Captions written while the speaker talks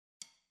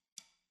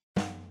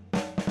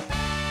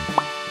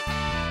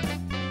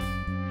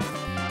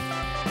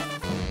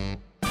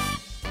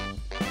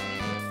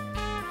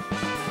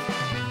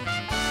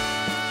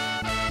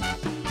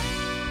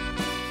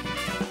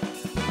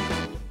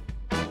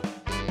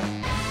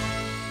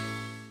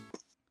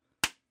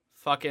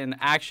Fucking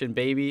action,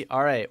 baby.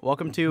 All right,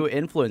 welcome to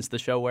Influence, the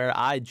show where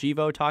I,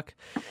 Jeevo, talk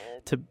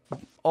to...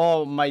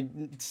 Oh, my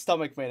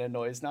stomach made a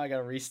noise. Now I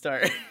gotta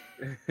restart.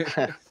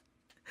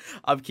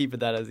 I'm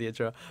keeping that as the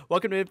intro.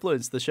 Welcome to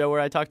Influence, the show where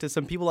I talk to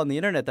some people on the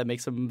internet that make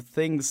some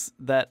things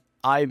that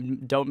I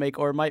don't make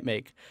or might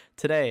make.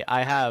 Today,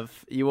 I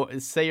have... You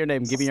say your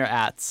name, give me your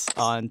ats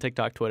on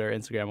TikTok, Twitter,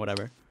 Instagram,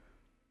 whatever.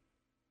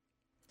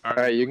 All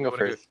right, you can go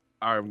first.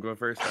 All right, I'm going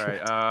first. All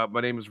right,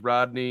 my name is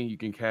Rodney. You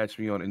can catch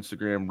me on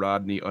Instagram,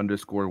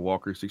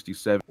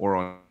 Rodney_Walker67, or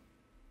on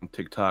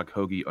TikTok,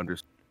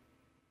 Hoagie_.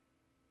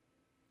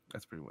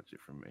 That's pretty much it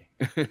from me.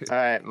 All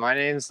right, my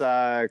name's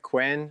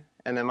Quinn,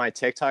 and then my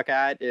TikTok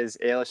ad is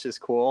Ailish is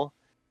cool.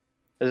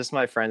 It's just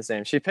my friend's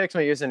name. She picked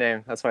my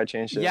username. That's why I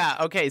changed it. Yeah,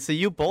 okay, so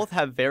you both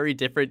have very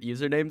different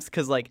usernames,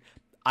 because, like,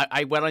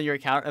 I went on your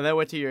account, and then I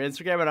went to your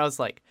Instagram, and I was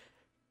like...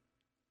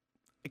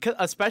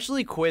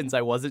 Especially Quinn's,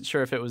 I wasn't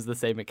sure if it was the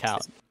same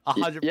account.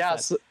 100%. Yeah,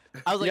 so,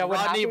 I was like,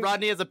 yeah,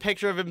 Rodney has a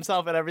picture of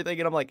himself and everything,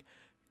 and I'm like,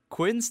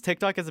 Quinn's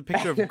TikTok has a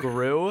picture of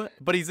Gru,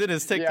 but he's in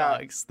his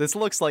TikToks. Yeah. This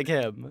looks like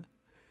him.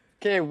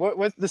 Okay,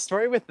 what the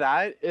story with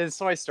that is,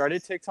 so I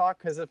started TikTok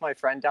because of my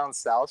friend down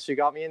south. She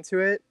got me into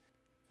it,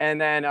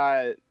 and then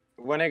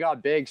when it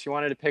got big, she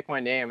wanted to pick my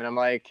name, and I'm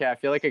like, yeah, I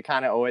feel like I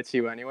kind of owe it to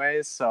you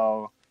anyways,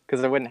 so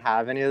because I wouldn't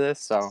have any of this,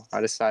 so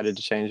I decided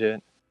to change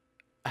it.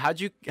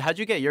 How'd you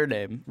get your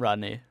name,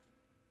 Rodney?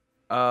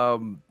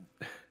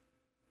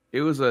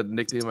 It was a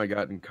nickname I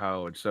got in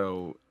college.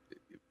 So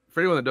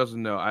for anyone that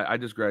doesn't know, I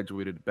just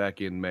graduated back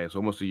in May, so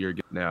almost a year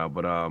now.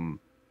 But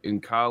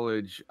in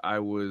college, I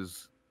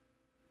was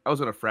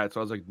in a frat, so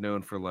I was like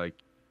known for like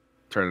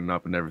turning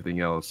up and everything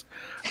else.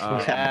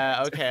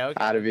 Okay.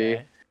 How to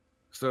be.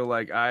 So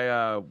like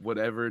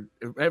every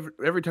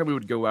time we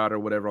would go out or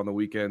whatever on the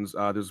weekends,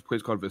 there's a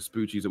place called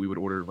Vespucci's that we would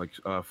order like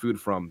food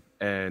from,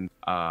 and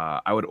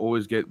I would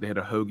always they had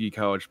a hoagie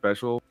college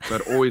special, so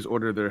I'd always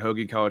order their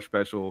hoagie college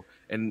special,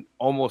 and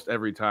almost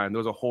every time there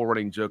was a whole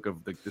running joke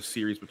of the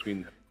series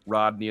between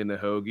Rodney and the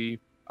hoagie.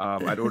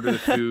 I'd order the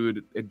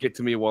food, it'd get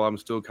to me while I'm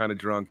still kind of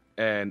drunk,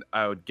 and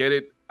I would get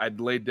it, I'd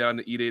lay down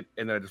to eat it,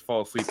 and then I'd just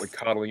fall asleep like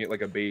coddling it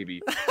like a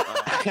baby.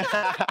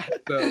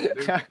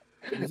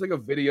 There's like a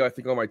video I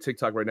think on my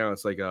TikTok right now.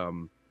 It's like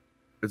one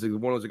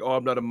was like, oh,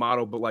 I'm not a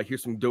model, but like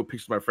here's some dope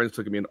pictures my friends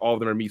took of me, and all of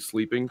them are me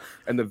sleeping.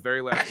 And the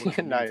very last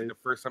one, nice. Like the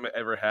first time it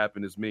ever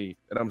happened is me,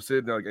 and I'm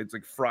sitting there like it's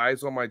like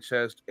fries on my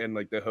chest and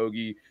like the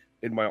hoagie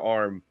in my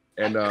arm.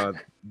 And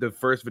the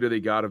first video they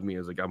got of me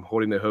is like I'm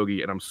holding the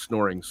hoagie and I'm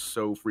snoring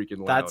so freaking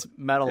loud. That's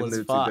metal as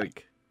fuck.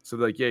 Like, so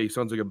they're like, yeah, he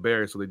sounds like a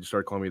bear, so they just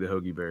started calling me the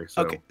Hoagie Bear.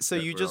 So okay, so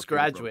you just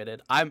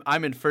graduated.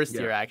 I'm in first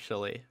year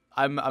actually.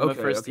 I'm a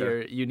first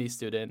year uni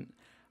student.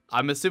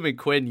 I'm assuming,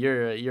 Quinn,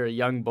 you're a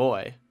young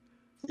boy.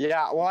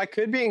 Yeah, well, I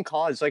could be in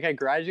college. Like, I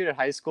graduated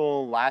high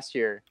school last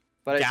year,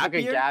 but I took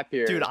a gap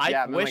year. Dude,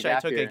 I wish I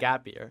took a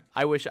gap year.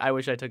 I wish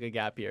I took a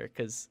gap year,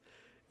 because,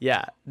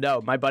 yeah,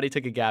 no, my buddy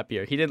took a gap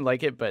year. He didn't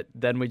like it, but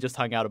then we just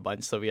hung out a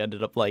bunch, so we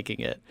ended up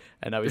liking it.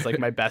 And I was like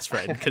my best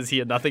friend, because he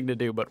had nothing to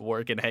do but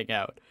work and hang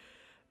out.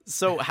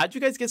 So how'd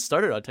you guys get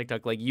started on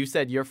TikTok? Like, you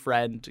said your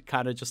friend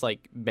kind of just,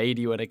 like, made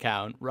you an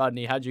account.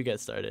 Rodney, how'd you get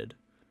started?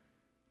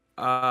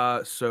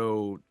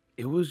 So...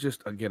 It was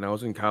just, again, I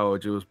was in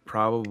college. It was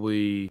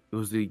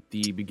the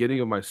beginning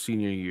of my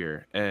senior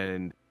year,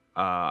 and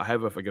I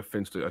have a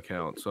Finsta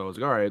account. So I was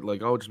like, all right,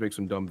 like I'll just make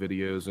some dumb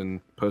videos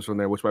and post on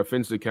there, which my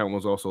Finsta account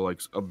was also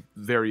like a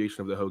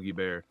variation of the Hoagie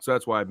Bear. So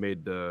that's why I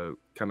made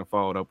kind of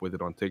followed up with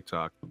it on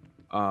TikTok.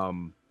 But I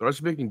was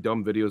just making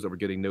dumb videos that were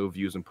getting no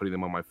views and putting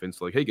them on my Finsta.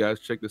 Like, hey guys,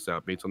 check this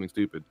out. Made something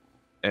stupid.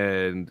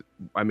 And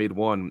I made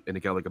one and it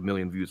got like 1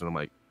 million views, and I'm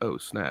like, oh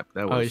snap,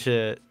 that was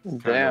shit,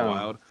 kind of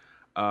wild.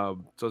 So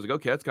I was like,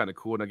 okay, that's kind of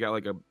cool, and I got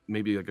like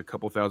maybe a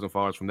couple thousand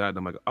followers from that, and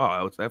I'm like,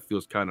 oh, that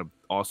feels kind of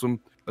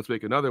awesome. Let's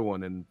make another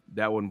one, and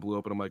that one blew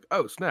up, and I'm like,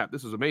 oh snap,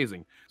 this is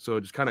amazing. So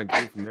it just kind of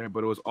grew from there,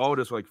 but it was all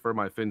just like for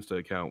my Finsta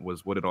account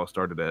was what it all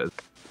started as.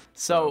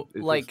 So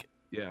like,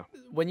 yeah,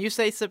 when you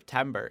say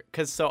September,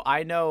 because so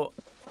I know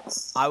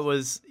I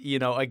was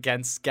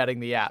against getting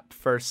the app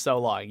for so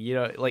long.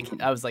 Like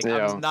I was like,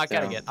 I'm not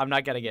getting it. I'm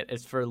not getting it.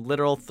 It's for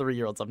literal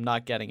 3-year-olds. I'm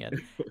not getting it.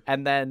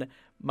 And then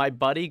my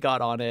buddy got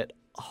on it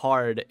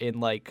hard in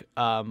like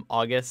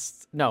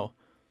August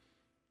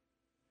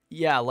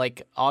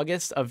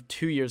of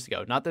 2 years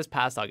ago, not this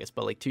past August,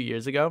 but like 2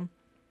 years ago,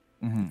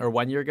 or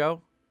 1 year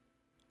ago.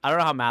 I don't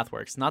know how math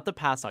works. Not the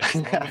past August,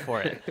 the one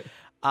before it.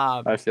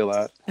 I feel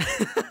that.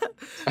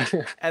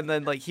 And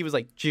then like he was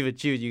like,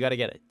 Jeevo, you gotta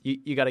get it.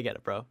 You gotta get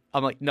it, bro.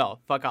 I'm like, no,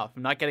 fuck off.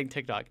 I'm not getting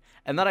TikTok.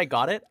 And then I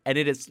got it, and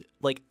it is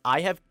like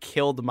I have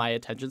killed my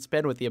attention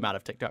span with the amount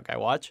of TikTok I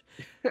watch.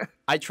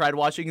 I tried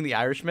watching The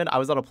Irishman. I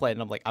was on a plane,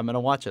 and I'm like, I'm gonna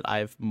watch it. I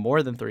have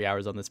more than 3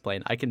 hours on this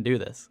plane. I can do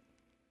this.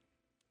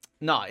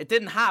 No, it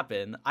didn't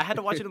happen. I had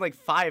to watch it in like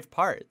 5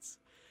 parts.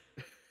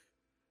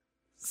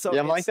 So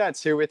yeah, I'm like that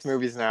too with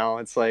movies now.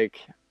 It's like,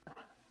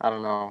 I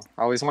don't know.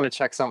 I always want to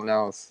check something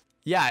else.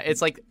 Yeah,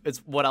 it's like, it's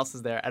what else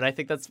is there? And I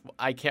think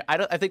I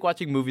think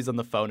watching movies on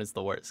the phone is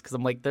the worst, because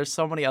I'm like, there's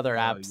so many other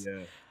apps.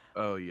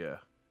 Oh yeah.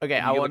 Okay,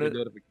 You I get, want like, a to.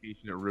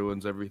 notification, it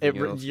ruins everything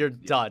else. You're Yeah.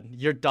 done.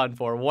 You're done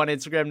for. One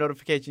Instagram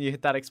notification, you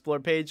hit that explore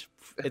page,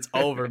 it's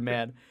over,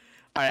 man.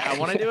 All right, I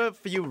want to do a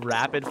few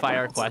rapid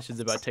fire questions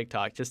about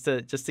TikTok just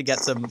to get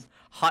some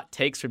hot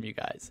takes from you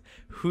guys.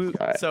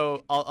 Alright.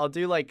 So I'll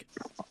do like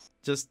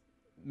just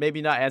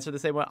maybe not answer the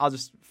same one. I'll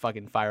just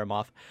fucking fire them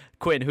off.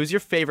 Quinn, who's your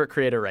favorite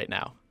creator right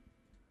now?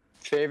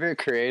 Favorite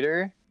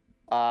creator?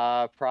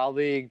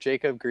 Probably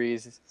Jacob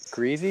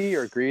Greasy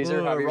or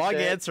Greaser. Ooh, however you wrong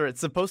say it. answer. It's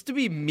supposed to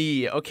be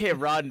me. Okay,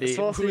 Rodney, It's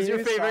supposed to who's be your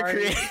you? favorite Sorry,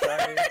 creator?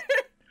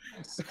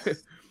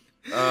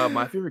 sorry.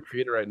 My favorite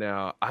creator right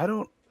now, I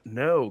don't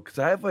know, because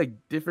I have like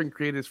different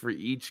creators for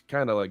each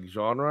kind of like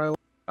genre.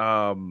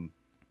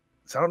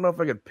 So I don't know if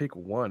I could pick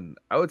one.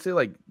 I would say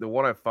like the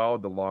one I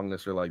followed the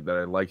longest, or like that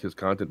I like his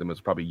content the most,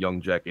 is probably Young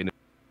Jack.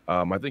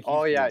 I think.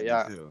 Oh, he's yeah, really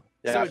yeah. good, too.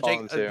 Yeah, So I follow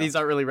him too. these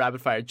aren't really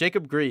rapid fire.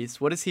 Jacob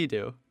Grease, what does he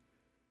do?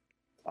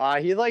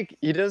 He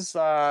does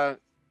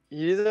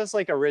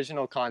like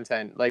original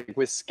content, like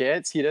with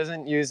skits. He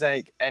doesn't use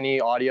like any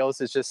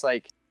audios. It's just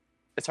like,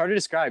 it's hard to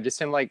describe, just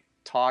him like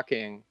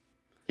talking.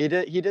 He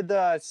did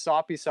the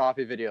soppy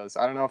videos.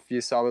 I don't know if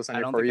you saw those on I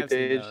your don't For think You I've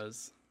seen page.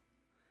 those.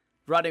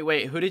 Rodney,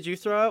 wait, who did you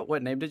throw out?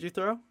 What name did you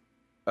throw?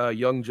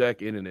 Young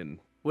Jack In.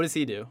 What does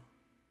he do?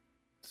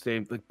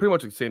 Same, like pretty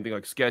much the same thing,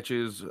 like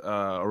sketches,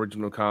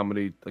 original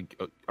comedy, like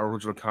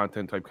original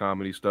content type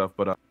comedy stuff.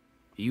 But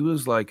he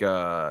was like,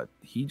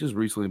 he just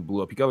recently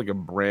blew up. He got like a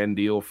brand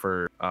deal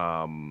for,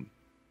 I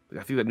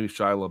think that new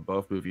Shia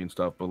LaBeouf movie and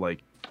stuff. But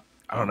like,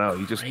 I don't know,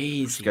 he just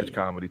Crazy. sketch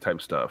comedy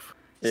type stuff.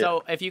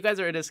 So if you guys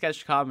are into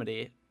sketch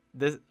comedy,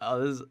 do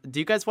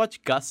you guys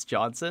watch Gus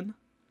Johnson?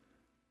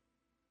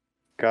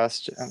 Gus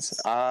Johnson.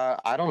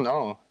 I don't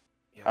know.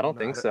 Yeah, I don't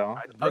think so.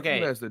 I Okay.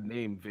 recognize the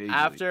name vaguely.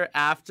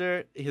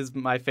 After he's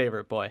my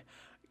favorite boy.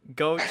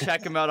 Go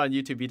check him out on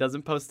YouTube. He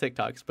doesn't post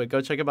TikToks, but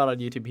go check him out on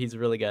YouTube. He's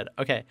really good.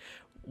 Okay,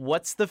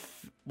 let's do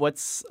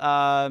this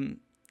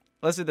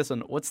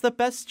one. What's the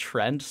best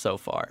trend so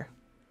far?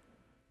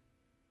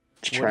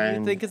 What do you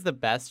Trend. think is the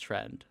best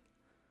trend?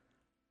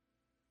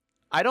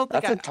 I don't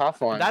think That's a tough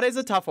one. That is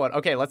a tough one.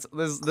 Okay,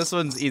 this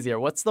one's easier.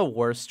 What's the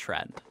worst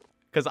trend?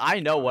 Because I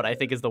know what I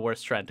think is the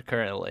worst trend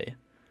currently.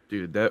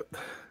 Dude, the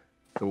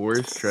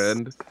worst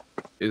trend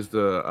is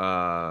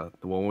the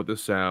one with the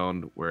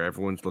sound where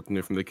everyone's looking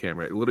at from the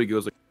camera. It literally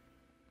goes like,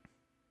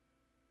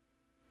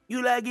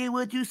 "You like it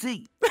what you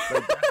see."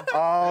 Like,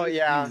 Oh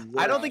yeah.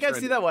 I don't think I've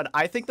seen that one.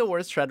 I think the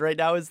worst trend right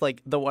now is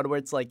like the one where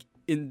it's like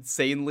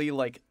insanely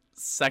like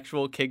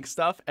sexual kink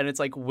stuff, and it's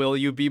like, "Will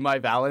you be my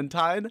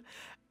Valentine?"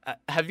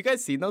 Have you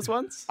guys seen those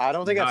ones? I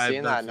don't think No, I've I've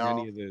seen not that. seen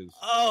No. any of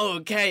those.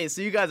 Okay,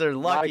 so you guys are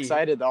Not lucky.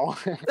 excited though.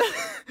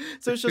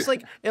 So it's just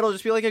like, it'll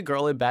just be like a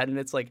girl in bed, and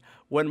it's like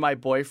when my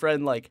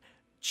boyfriend like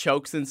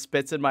chokes and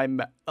spits in my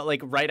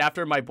like right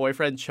after my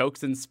boyfriend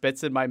chokes and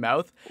spits in my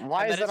mouth.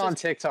 Why And is then that it's on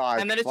just-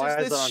 TikTok? And then it's Why just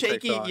is that this on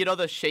shaky, TikTok? you know,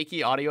 the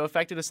shaky audio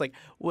effect, and it's like,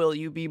 "Will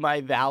you be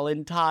my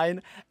Valentine?"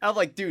 And I'm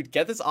like, dude,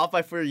 get this off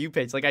my For You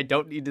page. Like, I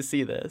don't need to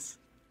see this.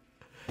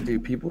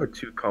 Dude, people are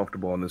too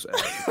comfortable on this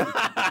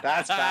app.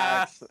 That's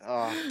facts.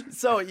 Oh.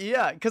 So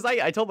yeah, because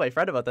I told my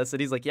friend about this,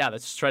 and he's like, "Yeah,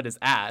 this trend is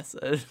ass."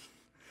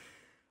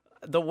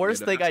 The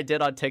worst thing I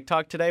did on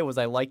TikTok today was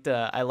I liked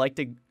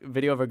a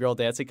video of a girl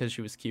dancing because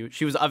she was cute.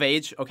 She was of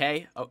age.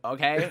 Okay,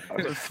 okay,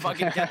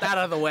 fucking get that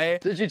out of the way.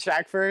 Did you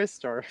check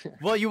first or?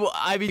 Well, you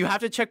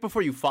have to check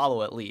before you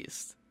follow at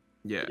least.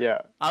 Yeah. Yeah.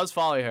 I was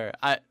following her.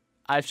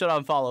 I should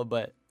unfollow,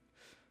 but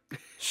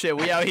shit,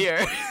 we out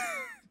here.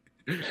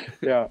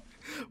 Yeah.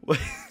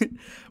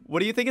 What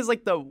do you think is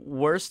like the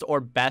worst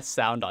or best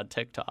sound on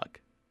TikTok?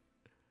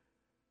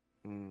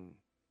 I'm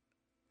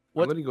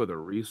What- gonna go with a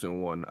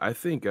recent one. I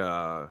think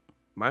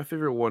my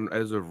favorite one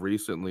as of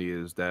recently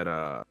is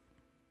that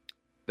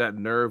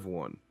nerve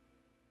one.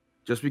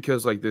 Just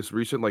because like this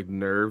recent like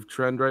nerve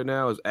trend right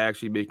now is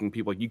actually making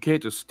people like, you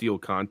can't just steal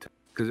content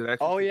because it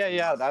actually Oh takes yeah, a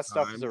yeah. lot of That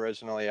stuff is time.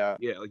 original. Yeah.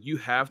 Yeah, like you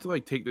have to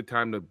like take the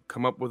time to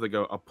come up with like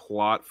a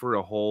plot for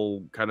a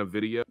whole kind of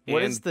video.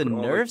 What and is the put all,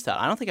 like- nerve sound?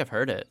 I don't think I've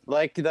heard it.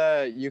 Like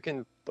you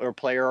can or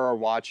player or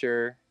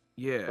watcher.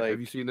 Yeah, like- have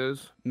you seen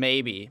those?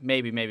 Maybe.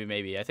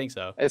 I think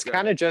so. It's Yeah.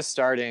 kind of just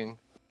starting.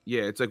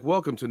 Yeah, it's like,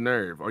 welcome to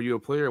Nerve. Are you a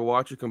player,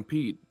 watcher,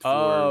 compete?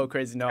 Oh, for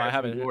crazy! No, I Casual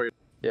haven't. Warrior?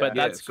 Yeah. But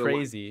Yeah, that's so, like,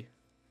 crazy.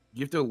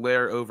 You have to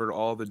layer over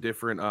all the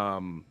different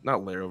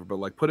not layer over, but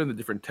like put in the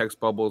different text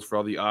bubbles for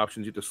all the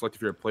options. You have to select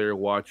if you're a player,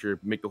 watcher,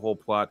 make the whole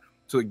plot.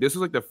 So like this is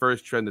like the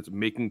first trend that's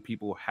making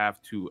people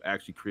have to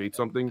actually create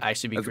something,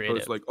 Actually, be as creative.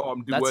 opposed to like, oh,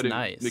 I'm That's duetting,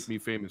 nice. make me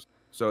famous.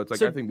 So it's like,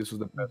 So- I think this is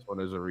the best one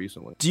as of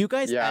recently. Do you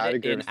guys Yeah, I'd edit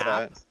agree in with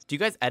app? that. Do you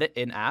guys edit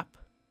in app?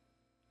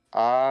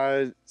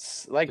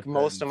 Like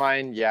most Depends. of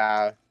mine,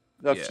 yeah.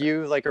 A Yeah.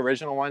 few like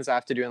original ones I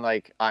have to do in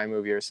like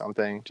iMovie or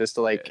something just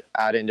to like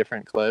add in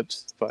different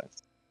clips. But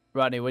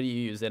Rodney, what do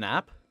you use in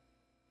app?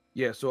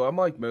 Yeah, so I'm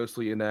like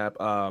mostly in app.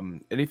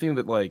 Anything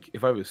that like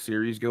if I have a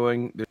series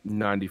going, there's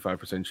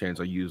 95% chance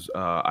I use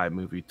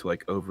iMovie to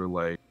like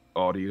overlay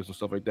audios and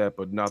stuff like that,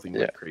 but nothing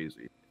Yeah. like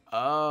crazy.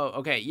 Oh,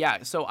 okay,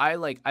 yeah. So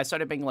I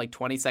started making like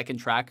 20-second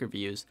track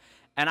reviews,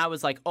 and I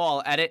was like, oh,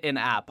 I'll edit in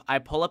app. I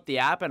pull up the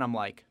app, and I'm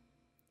like,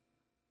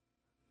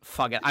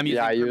 fuck it, I'm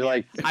using Yeah, you Premiere.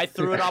 like I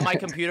threw it on my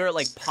computer,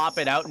 like pop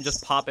it out and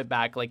just pop it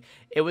back. Like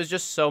it was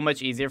just so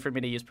much easier for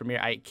me to use Premiere.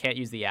 I can't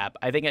use the app.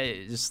 I think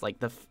it's just like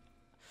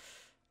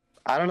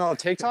I don't know.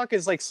 TikTok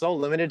is like so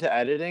limited to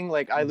editing.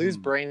 Like I lose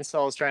brain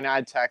cells trying to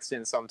add text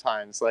in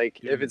sometimes.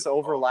 Like if it's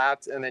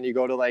overlapped and then you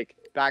go to like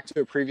back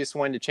to a previous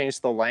one to change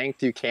the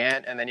length, you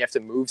can't, and then you have to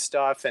move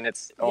stuff, and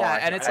it's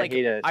and it's I like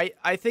hate it.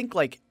 I think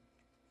like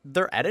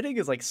their editing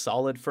is like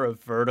solid for a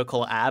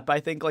vertical app. I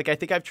think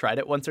I've tried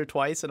it once or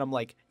twice, and I'm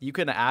like, you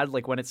can add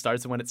like when it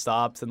starts and when it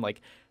stops, and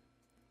like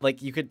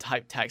you could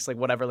type text like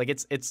whatever. Like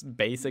it's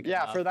basic.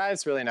 Yeah, enough. for that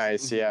it's really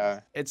nice. Yeah.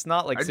 It's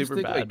not like I just super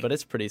think, bad, like, but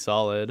it's pretty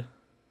solid.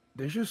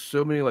 There's just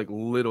so many like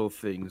little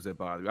things that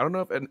bother me. I don't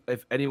know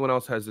if anyone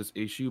else has this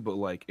issue, but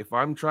like if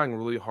I'm trying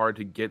really hard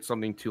to get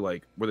something to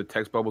like where the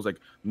text bubbles like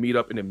meet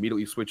up and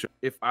immediately switch,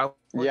 if I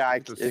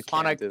Like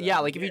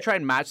if you try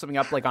and match something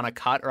up like on a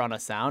cut or on a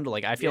sound,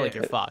 like I feel like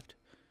you're fucked.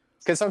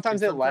 because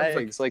sometimes it sometimes,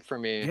 lags. Like for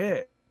me.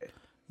 Like,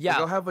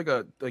 I'll have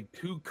like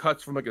two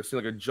cuts from like a scene,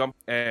 like a jump,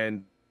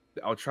 and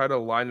I'll try to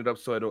line it up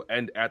so it'll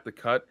end at the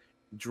cut.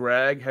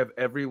 Drag, have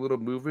every little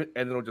movement,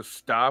 and then it'll just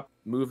stop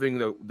moving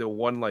the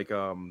one like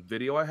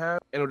video I have,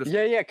 and it'll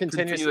just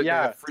continuously.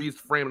 Like, a freeze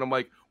frame, and I'm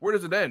like, where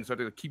does it end? So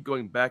I have to keep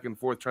going back and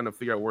forth trying to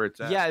figure out where it's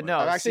at. Yeah, Like, no.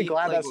 I'm actually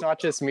glad like, that's not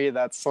just me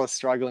that's so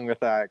struggling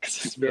with that,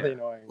 because it's really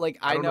annoying. Like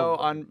I know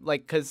on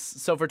like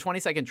so for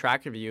 20-second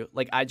track review,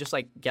 like I just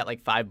like get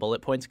like 5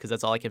 bullet points because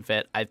that's all I can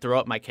fit. I throw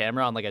up my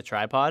camera on like a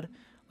tripod,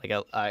 like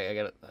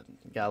I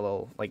got a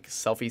little like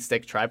selfie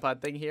stick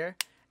tripod thing here,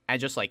 and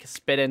just like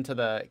spit into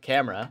the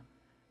camera.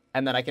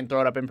 And then I can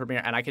throw it up in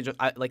Premiere, and I can just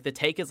like the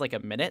take is like a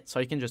minute, so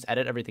I can just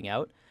edit everything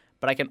out.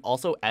 But I can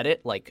also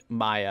edit like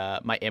my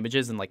my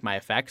images and like my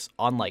effects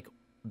on like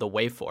the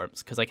waveforms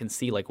because I can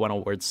see like when a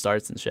word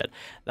starts and shit.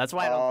 That's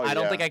why I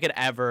don't think I could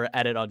ever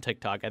edit on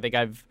TikTok. I think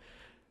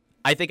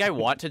I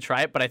want to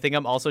try it, but I think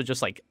I'm also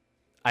just like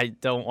I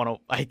don't want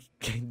to. I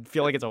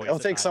feel like it's always. It'll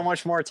take so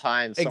much more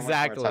time.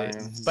 Exactly.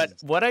 But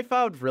what I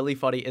found really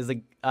funny is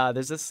like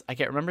there's this, I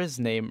can't remember his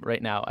name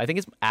right now. I think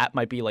his app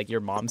might be like Your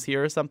Mom's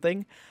Here or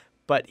something.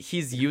 But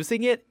he's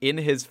using it in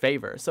his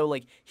favor. So,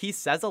 like, he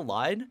says a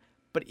line,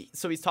 but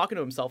so he's talking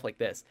to himself like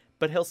this.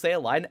 But he'll say a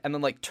line and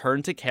then, like,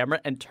 turn to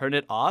camera and turn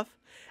it off.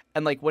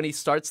 And, like, when he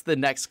starts the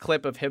next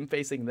clip of him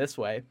facing this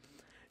way,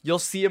 you'll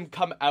see him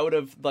come out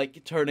of,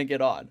 like, turning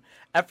it on.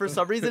 And for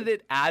some reason,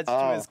 it adds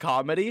to his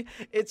comedy.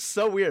 It's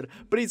so weird.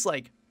 But he's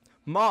like,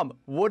 Mom,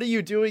 what are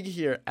you doing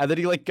here? And then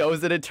he like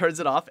goes in and turns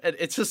it off, and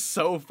it's just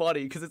so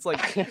funny because it's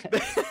like,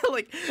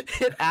 like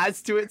it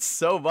adds to it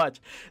so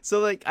much. So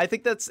like I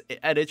think that's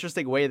an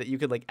interesting way that you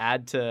could like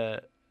add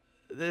to.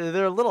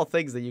 There are little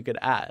things that you could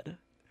add.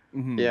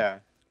 Mm-hmm. Yeah.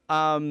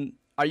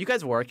 Are you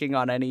guys working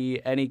on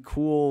any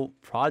cool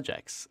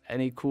projects?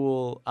 Any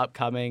cool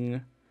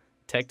upcoming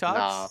TikToks?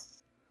 Nah.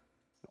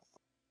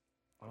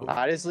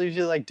 I just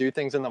usually like do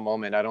things in the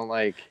moment. I don't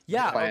like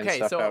plan okay.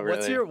 stuff So out,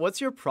 really.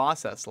 what's your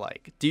process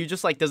like? Do you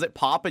just like does it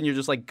pop and you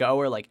just like go,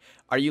 or like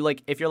are you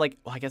like if you're like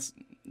well, I guess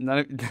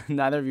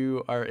neither of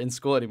you are in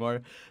school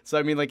anymore. So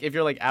I mean like if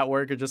you're like at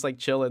work or just like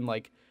chilling,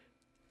 like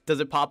does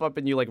it pop up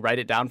and you like write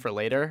it down for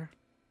later?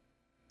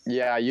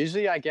 Yeah,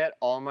 usually I get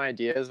all my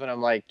ideas when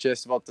I'm like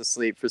just about to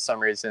sleep for some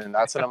reason.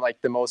 That's when I'm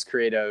like the most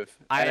creative.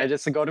 And I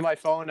just go to my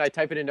phone, I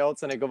type it in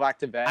notes, and I go back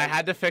to bed. I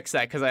had to fix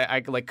that because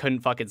I like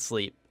couldn't fucking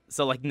sleep.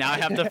 So like now I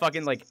have to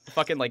fucking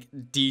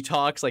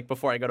detox like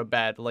before I go to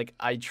bed. Like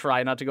I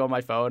try not to go on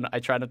my phone. I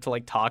try not to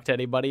like talk to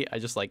anybody. I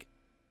just like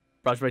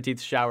brush my teeth,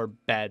 shower,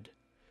 bed.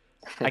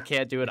 I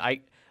can't do it.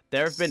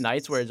 There have been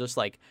nights where just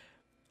like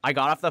I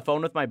got off the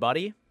phone with my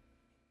buddy,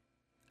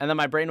 and then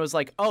my brain was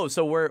like, "Oh,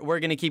 so we're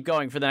gonna keep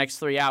going for the next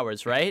 3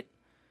 hours, right?"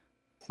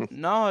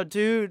 No,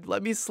 dude,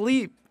 let me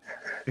sleep.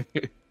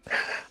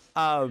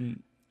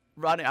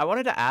 Rodney, I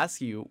wanted to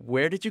ask you,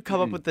 where did you come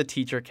up with the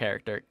teacher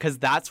character? Because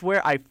that's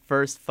where I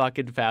first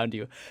fucking found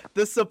you.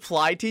 The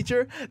supply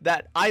teacher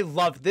that I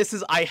love.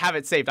 I have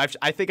it saved.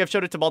 I think I've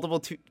showed it to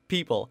multiple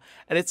people.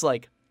 And it's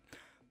like,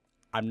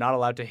 I'm not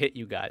allowed to hit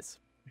you guys.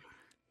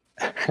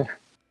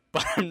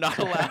 But I'm not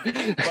allowed.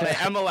 But I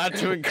am allowed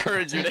to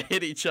encourage you to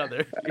hit each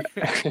other.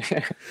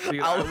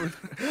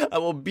 I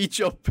will beat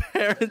your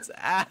parents'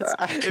 ass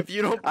if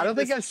you don't. I don't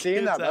think I've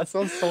seen that. That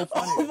sounds so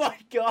funny. Oh my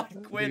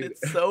god, Quinn,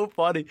 it's so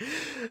funny.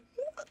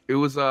 It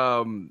was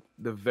the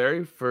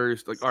very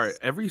first all right.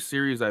 Every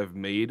series I've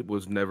made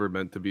was never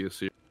meant to be a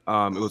series. It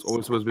was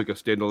always supposed to be like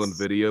a standalone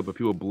video, but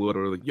people blew it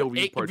or like, "Yo,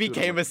 it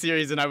became a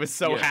series," and I was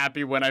so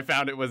happy when I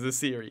found it was a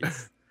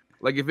series.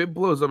 Like if it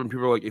blows up and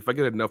people are like, if I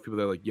get enough people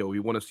that are like, "Yo, we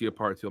want to see a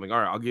part 2," I'm like, "All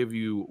right, I'll give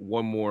you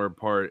one more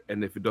part,"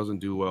 and if it doesn't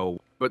do well,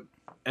 but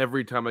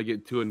every time I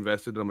get too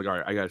invested, I'm like, "All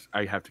right,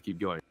 I have to keep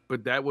going."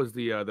 But that was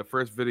the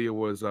first video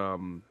was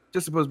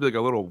just supposed to be like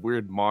a little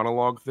weird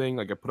monologue thing.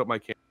 Like I put up my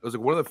camera. It was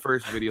like one of the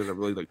first videos that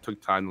really like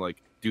took time to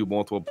like do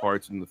multiple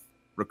parts and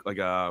like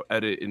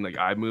edit in like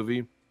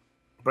iMovie.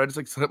 But I just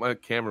like set up my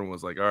camera and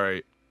was like, "All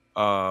right,"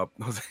 I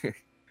was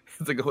like,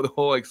 it's like the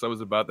whole like sum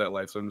is about that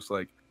life. So I'm just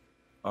like,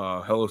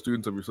 "Hello,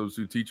 students. I'm your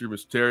substitute teacher,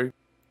 Mr. Terry.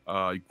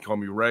 You can call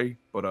me Ray,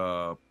 but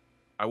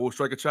I I will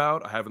strike a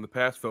child. I have in the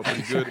past. Felt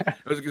pretty good. It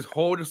was like this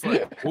whole just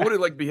like, what would it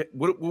like be?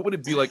 What would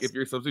it be like if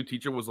your substitute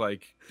teacher was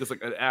like just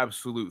like an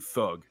absolute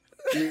thug?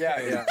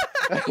 Yeah.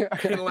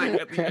 And like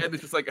at the end,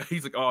 it's just like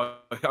he's like, "Oh,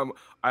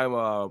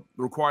 I'm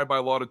required by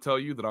law to tell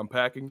you that I'm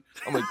packing."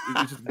 I'm like,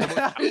 it's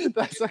just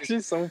That's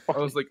actually so I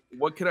funny. was like,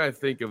 what can I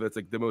think of that's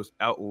like the most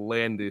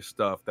outlandish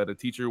stuff that a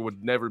teacher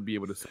would never be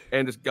able to say,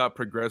 and just got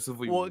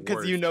progressively Well, because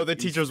worse. you know the Like,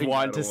 teachers saying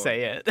want that to a lot.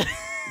 say it.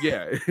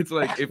 Yeah, it's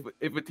like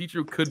if a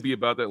teacher could be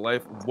about that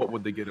life, what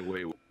would they get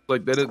away with?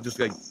 Like then it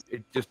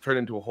just turned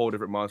into a whole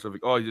different monster.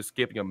 Like, oh, he's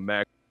escaping a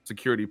max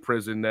security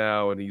prison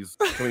now, and he's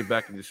coming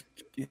back and just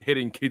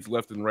hitting kids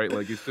left and right.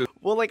 Like it's just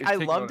Well, like it's I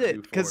taking loved on a it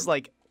new because form.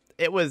 like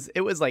it was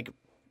like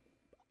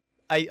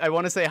I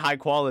want to say high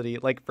quality,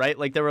 like right,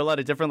 like there were a lot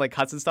of different like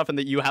cuts and stuff, and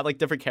that you had like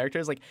different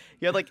characters. Like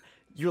you had like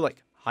you're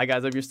like, hi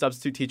guys, I'm your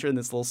substitute teacher, and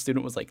this little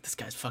student was like, this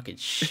guy's fucking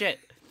shit,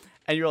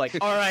 and you're like,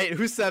 all right,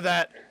 who said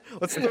that?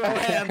 Let's throw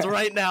hands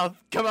right now.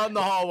 Come out in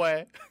the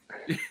hallway.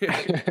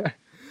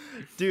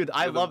 Dude,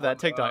 I Yeah, the love that one,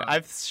 TikTok.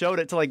 I've showed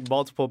it to like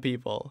multiple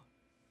people.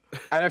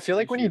 And I feel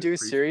like when you do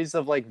Appreciate it. series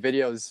of like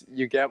videos,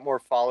 you get more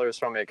followers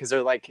from it because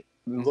they're like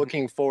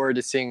looking forward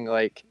to seeing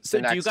like So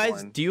the do you next guys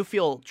one. do you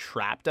feel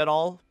trapped at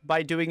all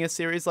by doing a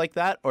series like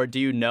that, or do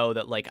you know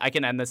that like I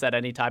can end this at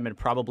any time and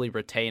probably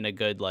retain a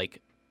good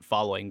like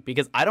following?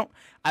 Because I don't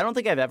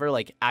think I've ever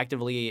like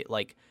actively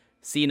like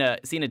seen a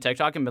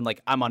TikTok and been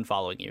like, I'm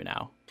unfollowing you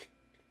now.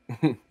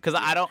 Because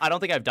I don't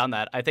think I've done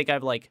that. I think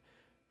I've like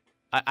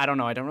I don't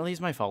know, I don't really use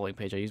my following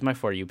page. I use my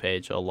For You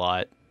page a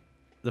lot.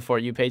 The For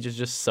You page is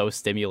just so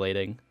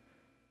stimulating.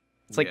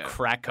 It's like Yeah.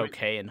 crack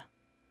cocaine.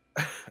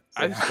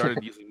 I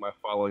started using my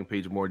following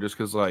page more just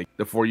because like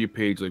the For You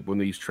page, like when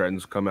these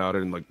trends come out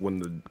and like when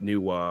the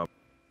new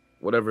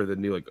whatever the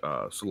new like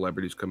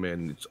celebrities come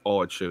in, it's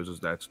all it shows is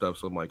that stuff.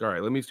 So I'm like, all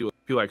right, let me see what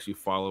people actually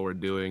follow are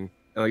doing,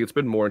 and like it's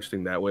been more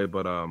interesting that way.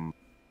 But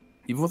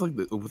even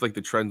with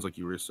the trends like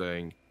you were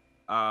saying,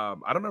 I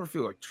don't ever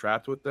feel like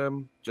trapped with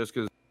them just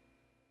because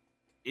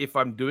if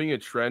I'm doing a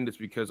trend, it's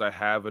because I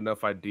have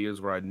enough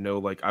ideas where I know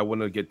like I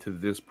want to get to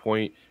this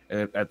point,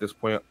 and at this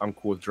point I'm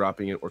cool with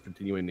dropping it or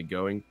continuing to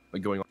going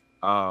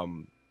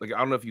on. Like I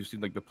don't know if you've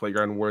seen like the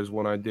Playground Wars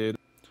one I did.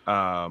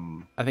 I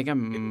think I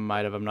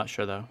might have. I'm not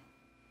sure though.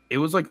 It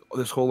was like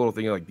this whole little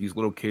thing like these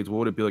little kids. What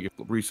would it be like if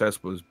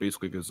recess was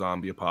basically like a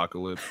zombie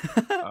apocalypse?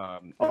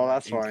 Oh,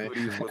 that's funny.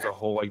 Cuties was a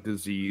whole like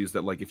disease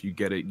that like if you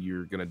get it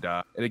you're gonna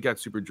die, and it got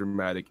super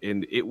dramatic,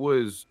 and it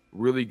was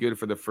really good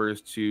for the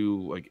first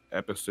two like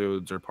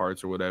episodes or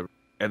parts or whatever,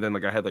 and then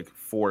like I had like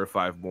 4 or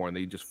 5 more and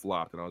they just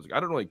flopped, and I was like I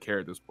don't really care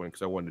at this point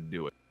because I wanted to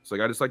do it. So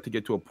like I just like to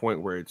get to a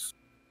point where it's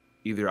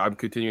either I'm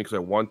continuing because I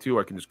want to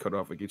or I can just cut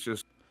off. Like it's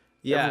just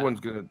everyone's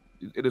gonna,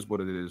 it is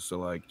what it is, so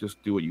like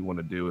just do what you want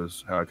to do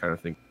is how I kind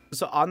of think.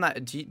 So on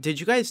that,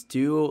 did you guys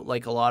do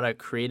like a lot of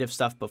creative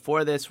stuff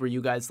before this? Were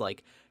you guys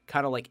like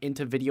kind of like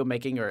into video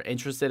making or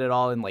interested at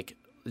all in like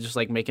just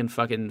like making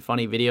fucking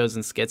funny videos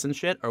and skits and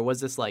shit? Or was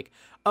this like,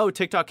 oh,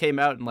 TikTok came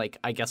out and like,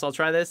 I guess I'll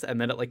try this,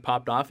 and then it like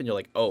popped off and you're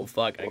like, oh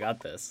fuck, I got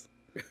this.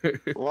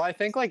 Well, I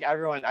think like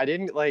everyone, I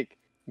didn't like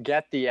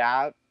get the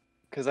app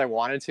because I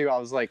wanted to. I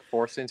was like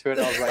forced into it.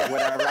 I was like,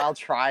 whatever, I'll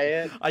try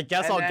it. I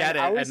guess And I'll then get it,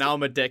 I and was- now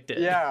I'm addicted.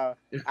 Yeah,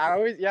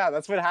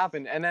 that's what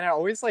happened. And then I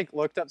always like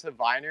looked up to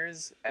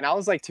Viners, and I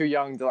was like too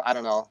young to, I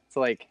don't know, to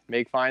like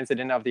make Vines. I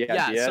didn't have the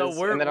Yeah, ideas. so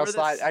we're, and then I we're was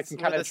the, like, I can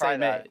we're kind the of try same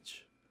that.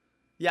 age.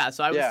 Yeah,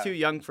 so I was Yeah. too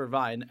young for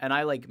Vine, and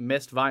I like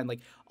missed Vine. Like,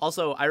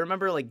 also, I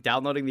remember like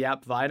downloading the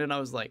app Vine, and I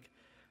was like,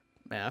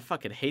 man, I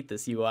fucking hate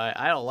this UI.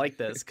 I don't like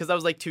this, because I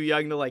was like too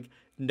young to like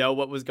know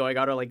what was going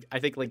on, or like I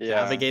think like Yeah.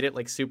 navigate it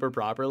like super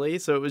properly.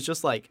 So it was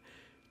just like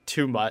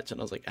too much, and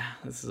I was like,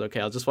 this is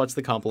okay. I'll just watch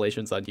the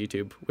compilations on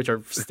YouTube, which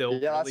are still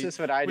Yeah, that's really, just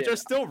what I which did. are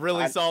still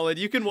really solid.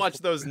 You can watch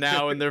those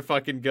now, and they're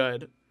fucking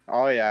good.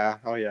 Oh yeah,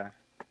 oh yeah.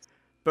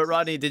 But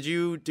Rodney, did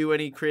you do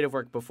any creative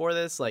work before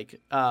this? Like,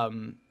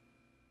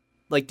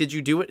 did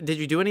you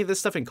do any of this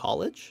stuff in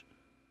college?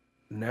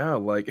 No,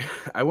 like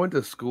I went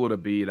to school to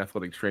be an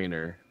athletic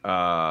trainer,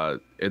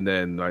 and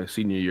then my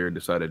senior year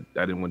decided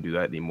I didn't want to do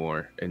that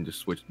anymore and just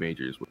switched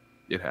majors.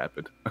 It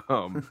happened.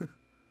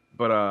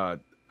 But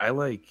I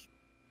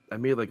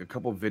made like a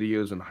couple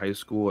videos in high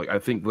school. Like I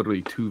think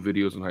literally 2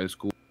 videos in high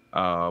school.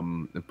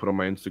 And put on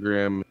my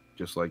Instagram,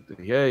 just like,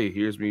 hey,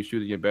 here's me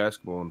shooting at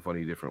basketball in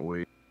funny different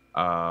ways.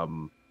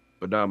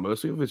 But no,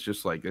 mostly of it's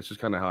just like that's just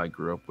kind of how I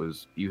grew up.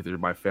 Was either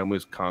my family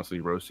was constantly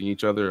roasting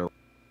each other.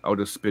 I would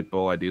just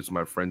spitball ideas to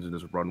my friends and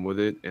just run with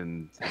it,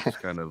 and it's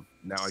kind of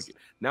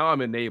now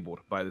I'm enabled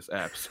by this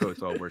app, so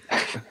it's all working.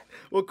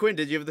 Well, Quinn,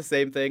 did you have the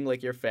same thing?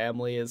 Like your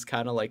family is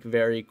kind of like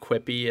very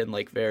quippy and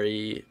like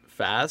very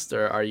fast,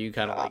 or are you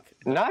kind of like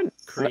Not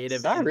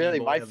creative? Not indie really.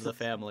 boy My of the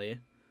family.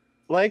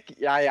 like,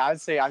 yeah, I would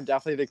say I'm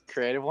definitely the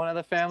creative one of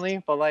the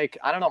family, but like,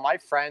 I don't know, my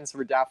friends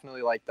were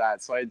definitely like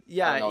that, so I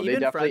don't know, they even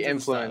definitely friends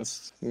and stuff.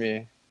 influenced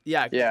me.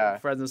 Yeah, 'cause, Yeah.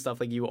 like, friends and stuff,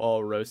 like you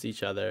all roast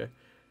each other.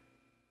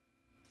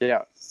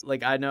 Yeah.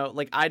 Like I know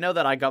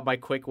that I got my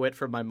quick wit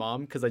from my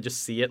mom because I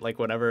just see it. Like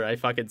whenever I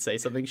fucking say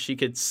something, she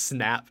could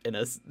snap in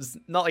a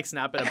not like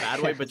snap in a bad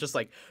way, but just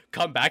like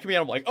come back at me.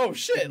 And I'm like, oh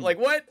shit, like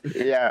what?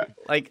 Yeah.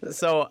 Like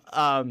so,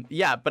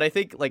 yeah. But I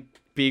think like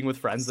being with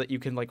friends that you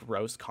can like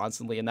roast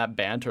constantly, and that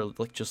banter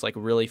like just like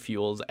really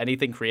fuels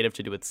anything creative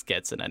to do with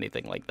skits and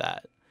anything like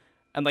that.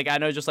 And like I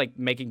know just like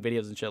making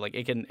videos and shit, like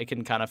it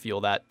can kind of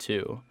fuel that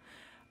too.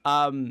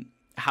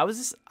 How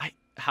is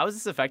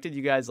this affected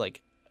you guys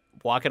like?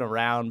 Walking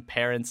around,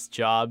 parents,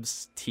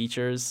 jobs,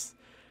 teachers.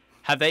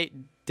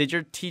 Did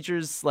your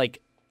teachers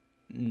like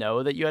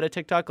know that you had a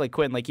TikTok? Like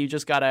Quinn, like you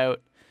just got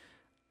out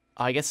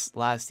I guess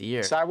last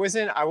year. So I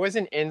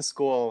wasn't in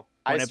school.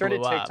 I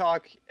started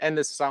TikTok in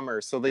the summer.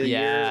 So the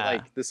year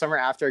like the summer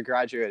after I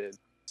graduated.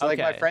 So like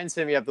my friends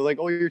hit me up, they're like,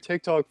 "Oh, you're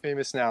TikTok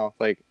famous now."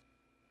 Like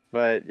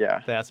but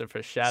yeah. That's it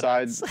for shout So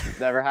I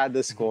never had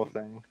the school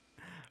thing.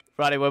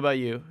 Rodney, what about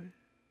you?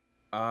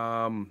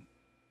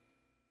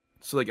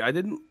 So like I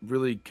didn't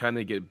really kind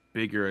of get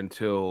bigger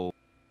until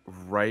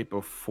right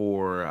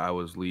before I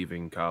was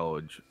leaving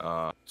college.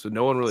 So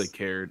no one really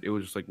cared. It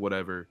was just like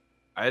whatever.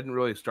 I didn't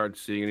really start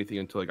seeing anything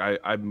until like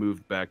I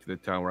moved back to the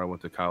town where I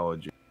went to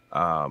college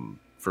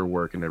for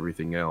work and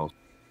everything else.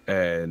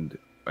 And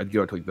I'd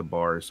go to like the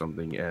bar or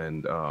something,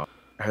 and I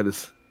had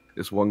this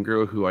one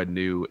girl who I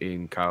knew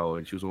in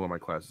college. She was in one of my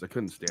classes. I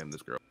couldn't stand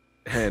this girl.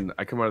 And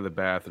I come out of the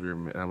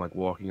bathroom and I'm like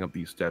walking up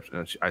these steps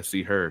and I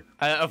see her.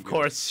 Of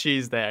course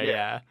she's there,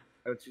 yeah.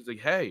 And she's like,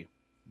 "Hey,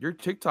 you're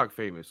TikTok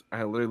famous."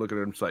 I literally look at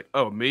her and I'm just like,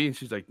 "Oh, me?" And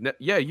she's like,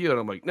 "Yeah, you." And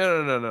I'm like,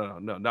 No,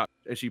 not."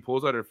 And she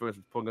pulls out her phone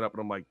and pulling it up,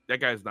 and I'm like, "That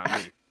guy's not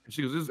me." And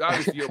she goes, "This is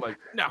obviously you." I'm like,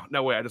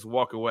 No way. I just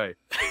walk away.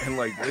 And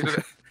like,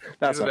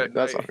 that's all right.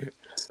 Like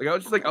I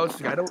was just like,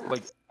 I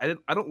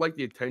don't like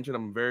the attention.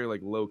 I'm very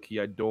like low key.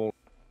 I don't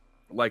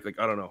like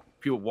I don't know,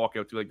 people walk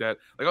up to you like that.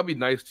 Like I'll be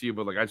nice to you,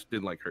 but like I just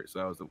didn't like her,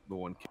 so I was the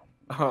one kid.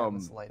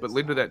 But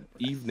later that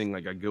evening,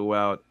 like I go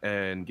out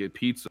and get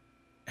pizza.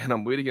 And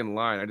I'm waiting in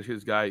line. I just hear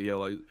this guy yell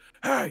like,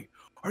 "Hey,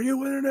 are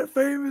you internet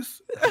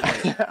famous?"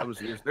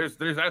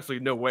 There's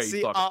absolutely no way.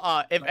 See,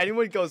 if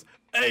anyone goes,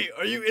 "Hey,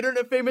 are you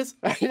internet famous?"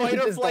 Fight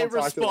or flight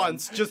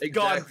response just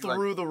gone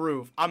through the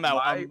roof. I'm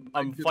out.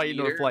 I'm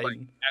fighting or flighting.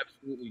 Like,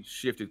 absolutely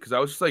shifted because I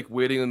was just like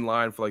waiting in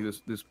line for like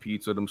this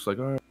pizza. And I'm just like,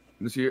 all right,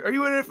 this here. Are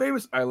you internet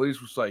famous? I at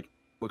least was like,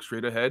 look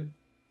straight ahead.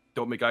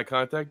 Don't make eye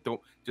contact. Don't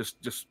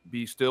just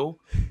be still.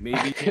 Maybe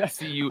he can't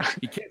see you.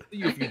 He can't see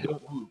you if you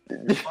don't move.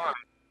 You're fine.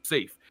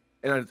 Safe.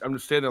 And I'm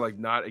just standing there, like,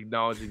 not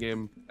acknowledging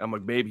him. I'm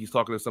like, maybe he's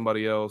talking to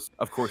somebody else.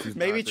 Of course, he's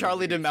maybe not.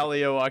 Charlie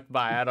D'Amelio walked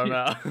by. I don't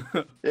know.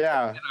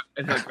 Yeah.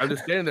 And like, I'm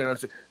just standing there, and I'm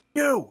like,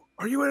 "Yo,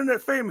 are you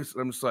internet famous?"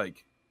 And I'm just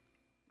like,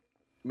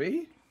 "Me?"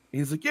 And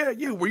he's like, "Yeah,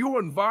 you. Were you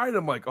on Vine?"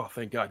 I'm like, "Oh,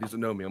 thank God, he doesn't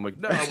know me." I'm like,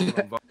 "No, I wasn't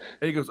on Vine."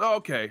 And he goes, "Oh,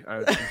 okay."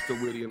 I'm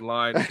still waiting in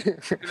line. And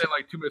then,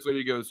 like, 2 minutes later,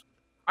 he goes,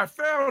 "I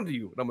found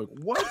you." And I'm like,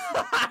 "What?"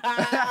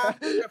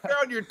 "I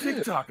found your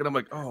TikTok." And I'm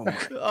like, "Oh, my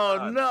God.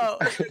 Oh, no.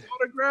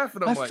 Autograph."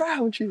 And I'm like, "I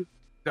found you."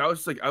 I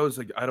was like,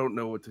 I don't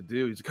know what to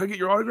do. He's like, "Can I get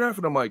your autograph?"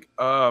 And I'm like,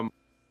 I've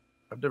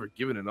never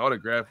given an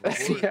autograph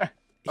before. Yeah.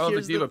 I was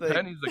like, "Do you have a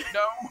pen?" He's like,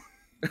 "No."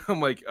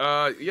 I'm like,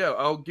 "Yeah,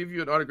 I'll give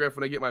you an autograph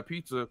when I get my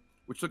pizza,"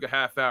 which took a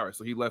half hour.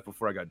 So he left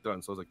before I got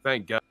done. So I was like,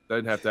 "Thank God I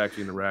didn't have to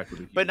actually interact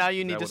with him." But now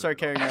you need to start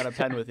carrying around a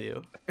pen with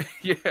you.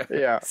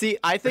 Yeah. See,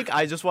 I think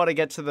I just want to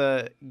get to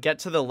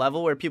the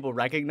level where people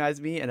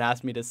recognize me and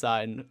ask me to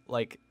sign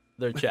like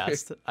their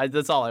chest.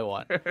 That's all I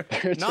want.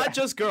 Not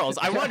just girls.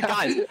 I want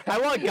guys. I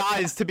want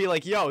guys to be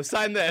like, "Yo,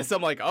 sign this."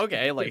 I'm like,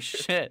 okay, like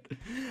shit.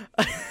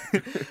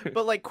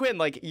 But like Quinn,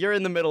 like you're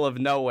in the middle of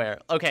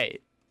nowhere. Okay,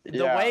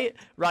 Rodney,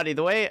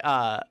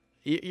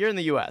 you're in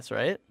the U.S.,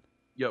 right?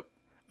 Yep.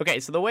 Okay,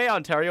 so the way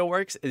Ontario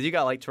works is you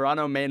got like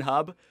Toronto main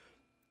hub.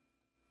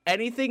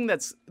 Anything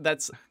that's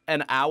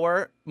an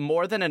hour,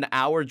 more than an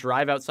hour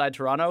drive outside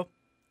Toronto,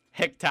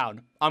 Hicktown.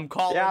 I'm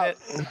calling it.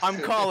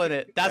 I'm calling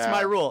it. That's my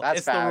rule.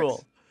 It's facts. the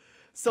rule.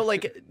 So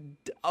like,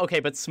 okay,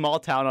 but small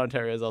town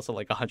Ontario is also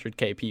like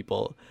 100K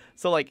people.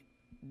 So like,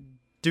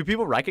 do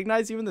people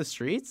recognize you in the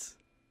streets?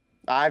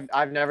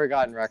 I've never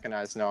gotten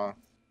recognized. No.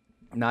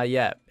 Not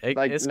yet.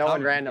 It's no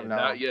one random. No.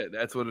 Not yet.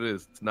 That's what it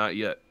is. It's not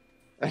yet.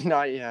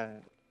 Not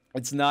yet.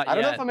 It's not yet. I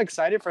don't know if I'm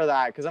excited for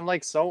that because I'm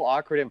like so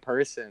awkward in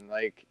person.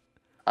 Like,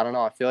 I don't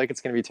know. I feel like it's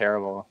gonna be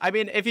terrible. I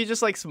mean, if you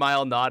just like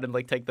smile, nod, and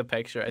like take the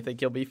picture, I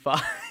think you'll be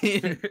fine.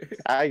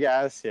 I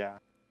guess, yeah.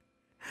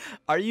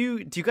 Do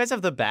you guys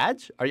have the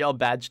badge? Are y'all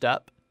badged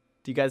up?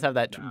 Do you guys have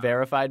that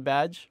verified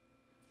badge?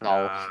 No.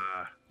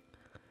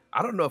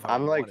 I don't know if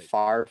I'm like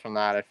far from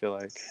that. I feel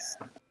like.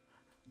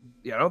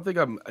 Yeah, I don't think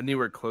I'm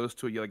anywhere close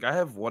to it yet. Like I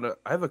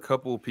have a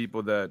couple of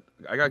people that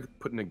I got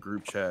put in a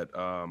group chat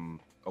a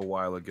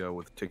while ago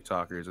with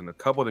TikTokers, and a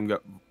couple of them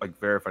got like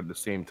verified at the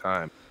same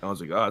time. And I was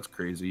like, "Oh, that's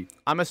crazy."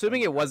 I'm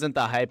assuming it wasn't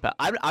the hype house.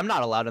 I'm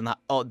not allowed in the.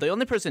 Oh, the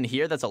only person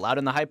here that's allowed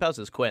in the hype house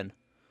is Quinn.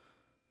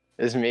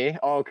 Is me?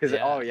 Oh,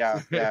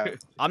 yeah.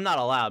 I'm not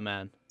allowed,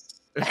 man.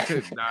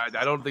 Nah,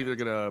 I don't think they're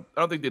gonna.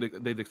 I don't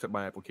think they'd accept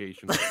my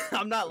application.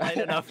 I'm not light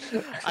enough.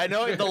 I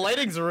know the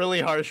lighting's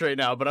really harsh right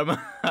now, but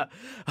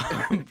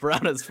I'm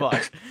brown as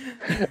fuck.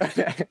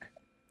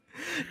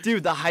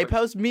 Dude, the Hype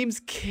House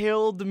memes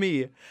killed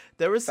me.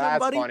 There was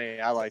somebody. That's funny.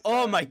 I like that.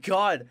 Oh my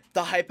god,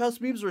 the Hype House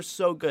memes were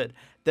so good.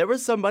 There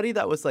was somebody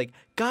that was like,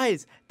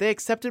 guys, they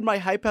accepted my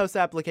Hype House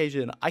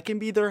application. I can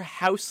be their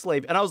house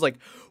slave. And I was like,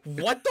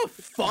 what the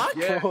fuck?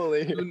 Yeah,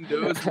 Holy.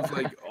 Those was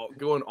like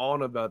going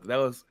on about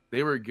that.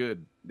 They were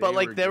good. But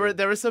like there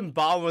were some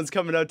bomb ones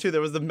coming out too. There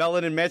was the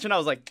Melanin Mansion. I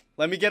was like,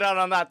 let me get out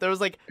on that. There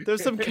was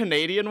some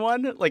Canadian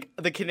one, like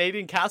the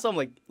Canadian castle. I'm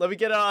like, let me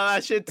get out on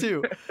that shit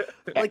too.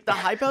 Like the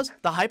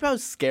Hype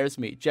House scares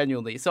me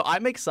genuinely. So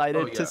I'm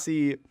excited to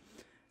see,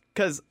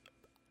 because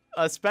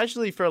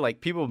especially for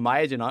like people my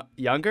age and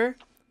younger,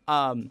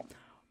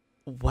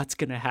 what's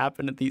gonna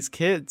happen to these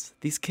kids?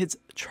 These kids,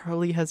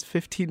 Charlie has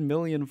 15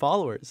 million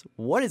followers.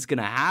 What is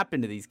gonna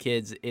happen to these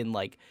kids in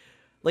like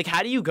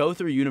how do you go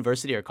through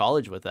university or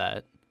college with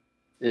that?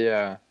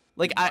 Yeah.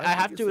 Like I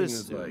have to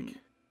assume,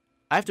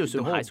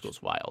 high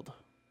school's wild.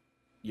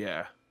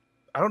 Yeah,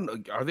 I don't know.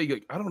 Are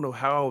they? I don't know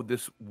how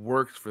this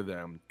works for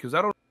them, because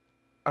I don't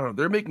know.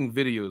 They're making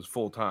videos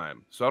full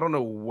time, so I don't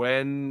know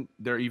when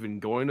they're even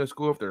going to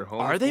school, if they're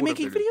home. Are they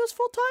making videos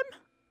full time?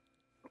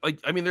 Like,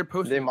 I mean, they're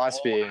posting. They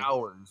must be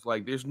hours.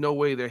 Like, there's no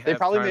way they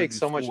probably time to make do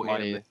so much school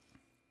money. and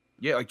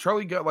yeah, like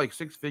Charlie got like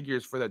 6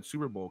 figures for that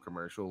Super Bowl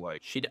commercial.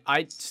 Like,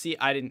 I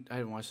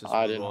didn't watch the Super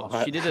I didn't Bowl. know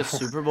that. She did a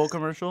Super Bowl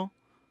commercial.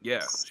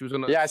 yeah, she was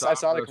on. Yeah, I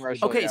saw the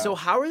commercial. Okay, yeah. so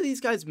how are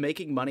these guys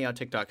making money on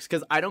TikToks?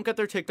 Because I don't get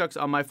their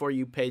TikToks on my For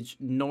You page,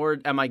 nor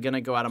am I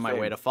gonna go out of my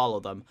way to follow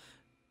them.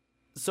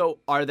 So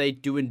are they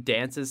doing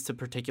dances to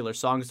particular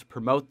songs to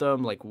promote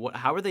them? Like, what?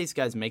 How are these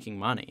guys making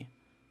money?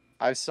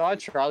 I saw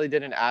Charlie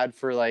did an ad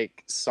for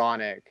like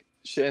Sonic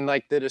in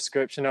like the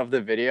description of the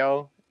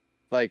video.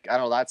 Like, I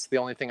don't know, that's the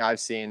only thing I've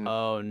seen.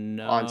 Oh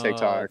no, on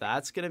TikTok.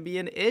 That's gonna be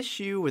an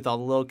issue with all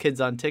the little kids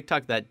on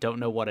TikTok that don't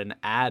know what an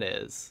ad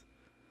is.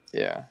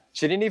 Yeah.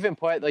 She didn't even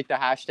put like the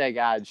hashtag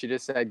ad. She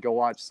just said go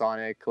watch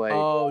Sonic. Like,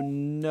 Oh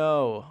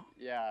no.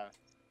 yeah.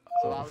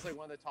 So that was like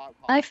one of the top.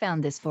 I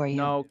found this for you.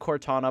 No,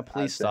 Cortana,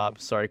 please stop.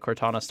 Sorry,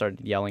 Cortana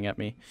started yelling at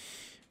me.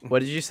 What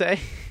did you say?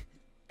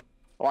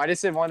 Oh, I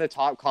just said one of the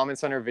top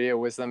comments on her video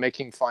was them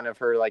making fun of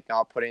her like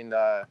not putting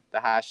the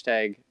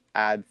hashtag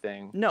ad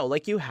thing. No,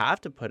 like you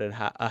have to put a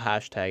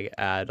hashtag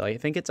ad. Like, I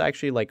think it's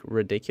actually like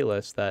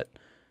ridiculous that.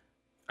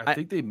 I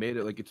think they made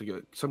it like it's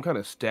like some kind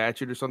of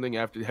statute or something.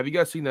 After, have you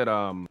guys seen that?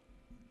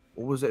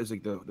 What was that? It's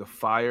like the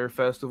Fire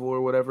Festival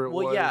or whatever it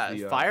was. Well, yeah,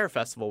 the, Fire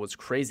Festival was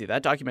crazy.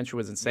 That documentary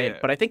was insane. Yeah.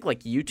 But I think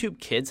like YouTube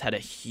Kids had a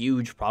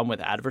huge problem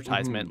with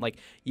advertisement. Like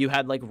you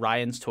had like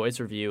Ryan's Toys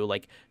Review,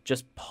 like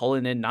just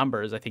pulling in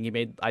numbers. I think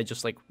I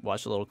just like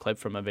watched a little clip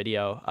from a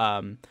video.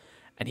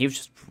 And he was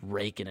just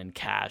raking in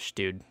cash,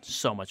 dude.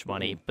 So much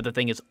money. But the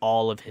thing is,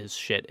 all of his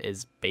shit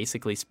is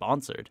basically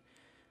sponsored.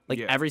 Like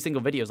every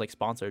single video is like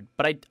sponsored.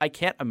 But I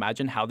can't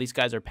imagine how these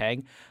guys are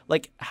paying.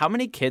 Like, how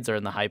many kids are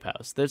in the Hype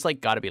House? There's like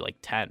got to be like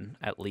 10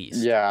 at least.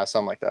 Yeah,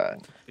 something like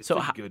that. It's So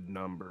a good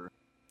number.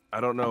 I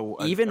don't know.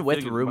 Even I with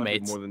think it might be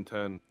roommates, more than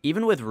 10.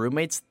 Even with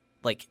roommates,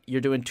 like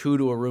you're doing 2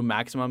 to a room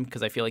maximum,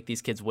 because I feel like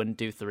these kids wouldn't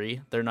do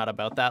 3. They're not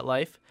about that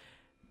life.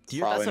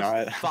 Probably That's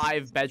a not.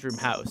 5-bedroom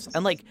house.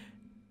 And like,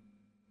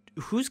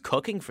 who's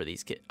cooking for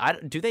these kids?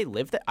 Do they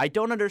live there? I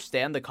don't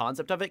understand the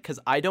concept of it, because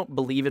I don't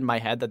believe in my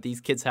head that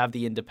these kids have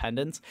the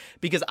independence,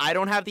 because I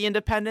don't have the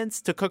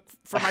independence to cook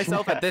for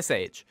myself at this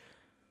age.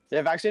 Yeah,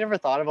 I've actually never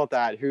thought about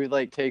that. Who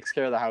like takes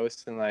care of the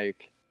house and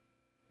like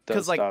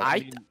does Because like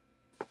stuff.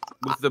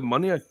 With the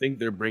money I think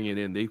they're bringing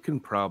in, they can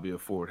probably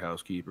afford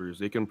housekeepers.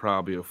 They can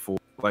probably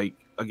afford, like,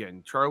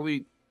 again,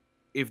 Charlie,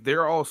 if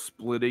they're all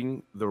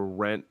splitting the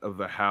rent of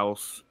the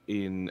house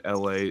in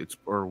LA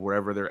or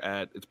wherever they're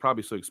at, it's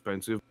probably so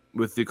expensive.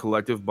 With the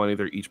collective money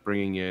they're each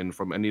bringing in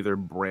from any of their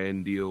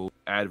brand deal,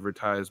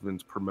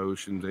 advertisements,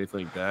 promotions,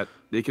 anything like that,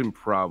 they can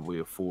probably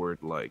afford,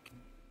 like,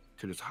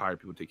 to just hire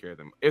people to take care of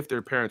them if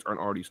their parents aren't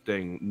already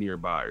staying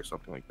nearby or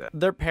something like that.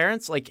 Their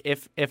parents, like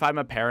if I'm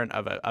a parent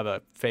of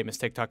a famous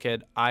TikTok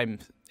kid,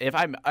 if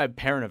I'm a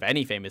parent of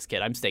any famous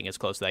kid, I'm staying as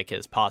close to that kid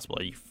as possible.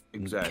 Are you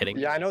kidding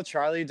me? Yeah, I know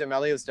Charlie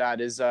D'Amelio's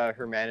dad is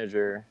her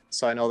manager,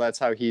 so I know that's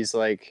how he's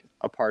like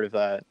a part of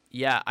that.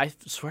 Yeah, I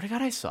swear to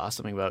God, I saw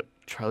something about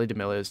Charlie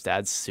D'Amelio's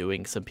dad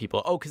suing some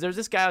people. Oh, because there's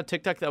this guy on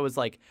TikTok that was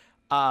like,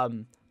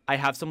 I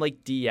have some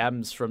like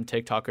DMs from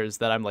TikTokers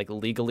that I'm like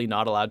legally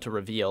not allowed to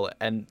reveal,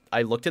 and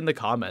I looked in the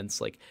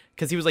comments, like,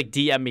 because he was like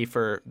DM me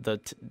for the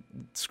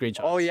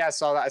screenshot. Oh yeah, I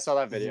saw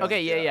that video.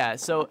 Okay, yeah.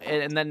 So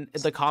and then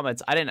in the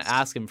comments, I didn't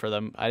ask him for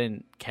them. I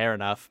didn't care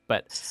enough,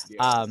 but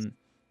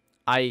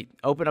I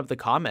open up the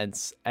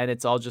comments and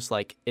it's all just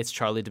like, it's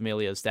Charlie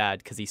D'Amelio's dad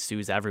because he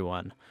sues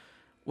everyone.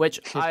 Which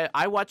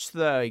I watched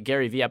the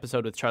Gary Vee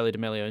episode with Charlie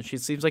D'Amelio, and she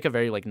seems like a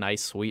very like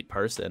nice, sweet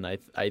person.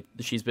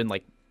 She's been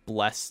like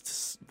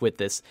blessed with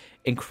this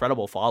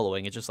incredible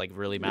following. It just like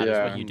really matters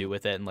what you do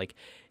with it, and like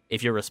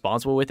if you're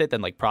responsible with it,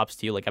 then like props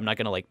to you. Like I'm not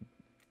gonna like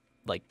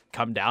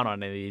come down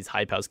on any of these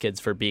Hype House kids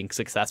for being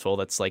successful.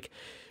 That's like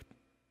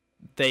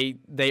they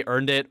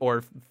earned it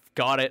or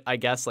got it, I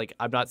guess. Like,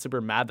 I'm not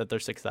super mad that they're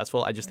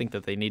successful. I just think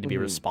that they need to be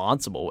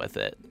responsible with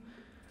it.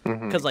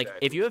 Because, like,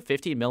 if you have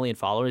 15 million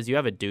followers, you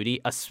have a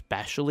duty,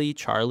 especially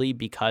Charlie,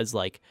 because,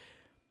 like,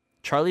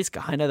 Charlie's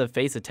kind of the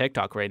face of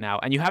TikTok right now.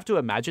 And you have to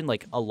imagine,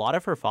 like, a lot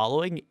of her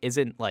following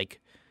isn't,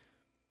 like,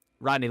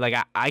 Rodney, like,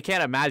 I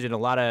can't imagine a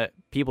lot of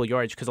people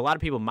your age, because a lot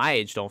of people my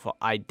age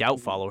I doubt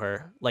follow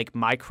her. Like,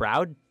 my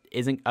crowd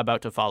isn't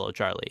about to follow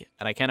Charlie.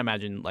 And I can't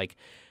imagine, like,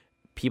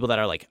 people that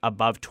are, like,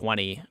 above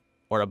 20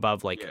 or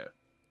above, like,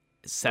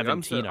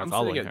 17 are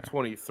following her. I'm sitting at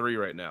 23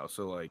 right now,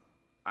 so, like,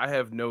 I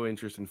have no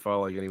interest in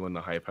following anyone in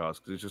the Hype House,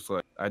 because it's just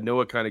like, I know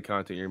what kind of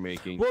content you're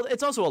making. Well,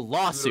 it's also a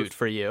lawsuit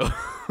for you.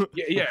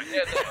 Yeah.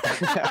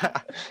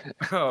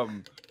 But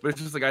it's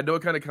just like, I know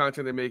what kind of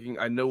content they're making.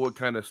 I know what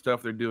kind of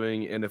stuff they're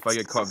doing. And if I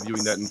get caught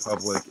viewing that in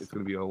public, it's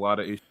going to be a lot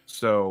of issues.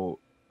 So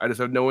I just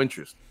have no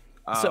interest.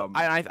 So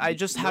I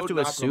just have to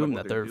assume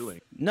that they're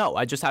doing. No,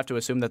 I just have to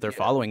assume that their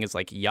following is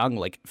like young,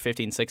 like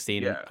 15,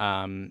 16.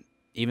 Yeah.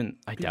 Even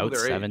I doubt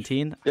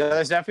 17. Yeah,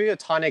 there's definitely a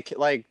ton of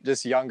like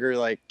just younger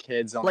like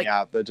kids on the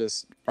app that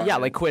just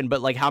like Quinn.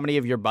 But like, how many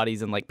of your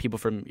buddies and like people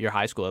from your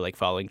high school are like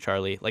following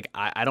Charlie? Like,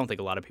 I don't think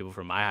a lot of people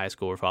from my high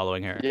school were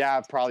following her.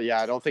 Yeah, probably.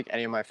 Yeah, I don't think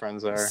any of my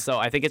friends are. So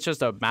I think it's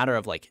just a matter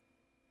of like,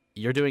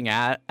 you're doing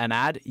an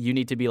ad, you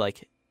need to be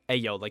like, hey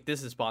yo, like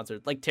this is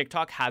sponsored. Like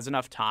TikTok has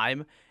enough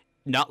time,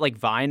 not like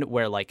Vine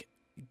where like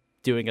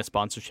doing a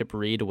sponsorship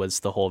read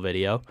was the whole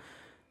video.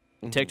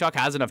 TikTok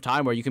has enough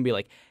time where you can be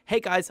like, hey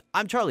guys,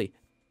 I'm Charlie.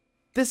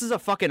 This is a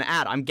fucking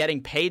ad. I'm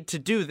getting paid to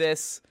do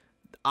this.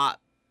 I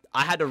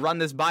had to run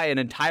this by an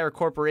entire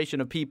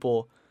corporation of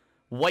people.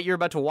 What you're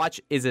about to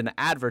watch is an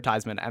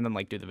advertisement, and then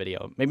like do the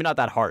video. Maybe not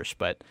that harsh,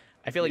 but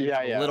I feel like you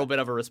have a little bit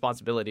of a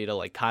responsibility to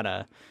like kind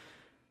of.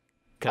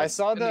 I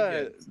saw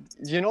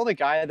you know the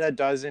guy that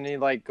does, and he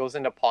like goes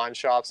into pawn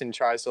shops and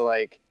tries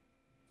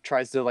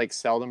to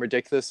sell them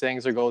ridiculous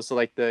things, or goes to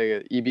like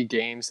the EB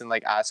Games and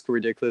like ask for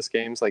ridiculous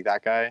games, like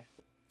that guy.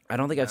 I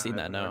don't think I've seen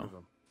that. No.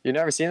 You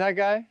never seen that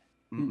guy?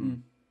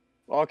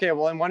 Okay,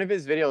 well, in one of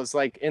his videos,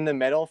 like in the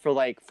middle for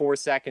like 4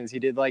 seconds, he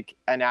did like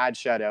an ad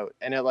shutout,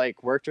 and it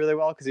like worked really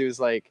well because he was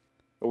like,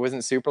 it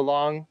wasn't super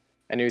long,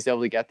 and he was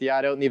able to get the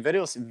ad out, and the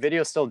video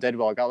still did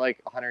well. It got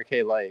like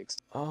 100K likes.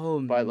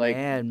 Oh, but man,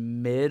 like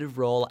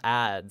mid-roll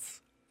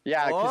ads.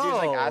 Yeah, because he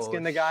was like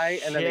asking the guy,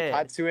 and then they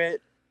cut to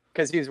it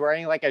because he was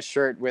wearing like a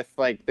shirt with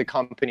like the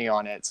company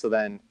on it. So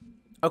then.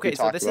 Okay,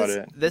 so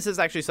this is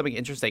actually something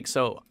interesting.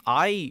 So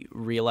I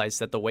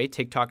realized that the way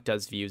TikTok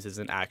does views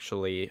isn't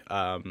actually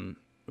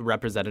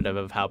representative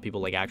of how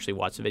people like actually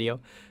watch the video.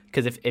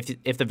 Because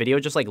if the video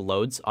just like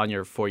loads on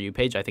your For You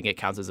page, I think it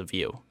counts as a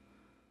view.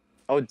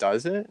 Oh,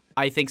 does it?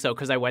 I think so,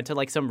 because I went to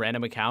like some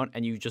random account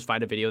and you just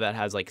find a video that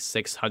has like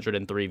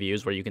 603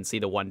 views where you can see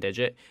the one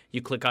digit.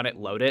 You click on it,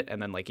 load it,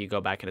 and then like you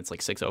go back and it's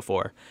like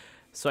 604.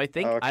 So I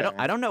think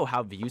I don't know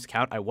how views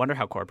count. I wonder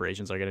how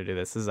corporations are going to do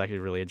this. This is actually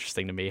really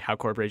interesting to me. How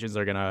corporations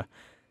are going to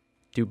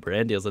do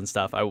brand deals and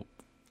stuff.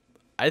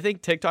 I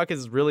think TikTok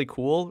is really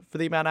cool for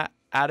the amount of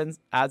ads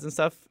and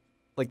stuff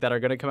like that are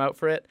going to come out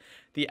for it.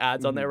 The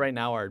ads on there right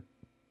now are,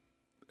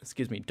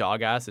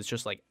 dog ass. It's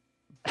just like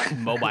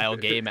mobile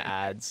game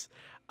ads.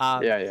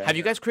 Have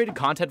you guys created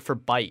content for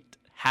Byte?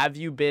 Have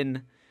you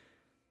been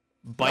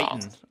biting?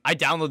 No. I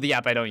download the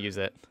app. I don't use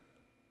it.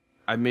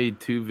 I made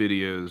 2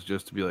 videos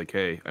just to be like,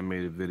 hey, I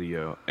made a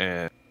video,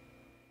 and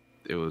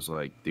it was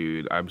like,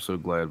 dude, I'm so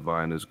glad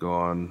Vine is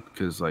gone,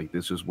 because like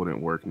this just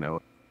wouldn't work now.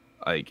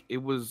 Like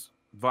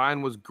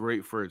Vine was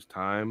great for its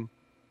time,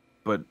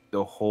 but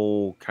the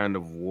whole kind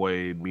of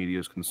way media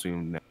is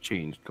consumed now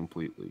changed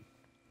completely.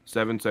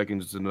 7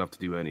 seconds isn't enough to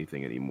do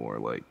anything anymore.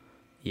 Like,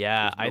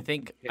 I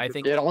think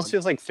it almost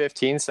feels like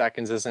 15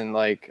 seconds isn't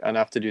like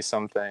enough to do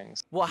some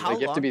things. Well, how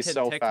long can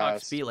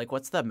TikToks be? Like,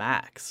 what's the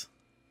max?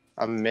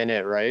 A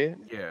minute, right?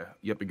 Yeah.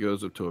 Yep, it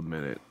goes up to a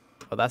minute.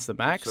 Oh, that's the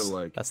max? So,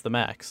 like, that's the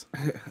max.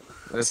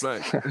 That's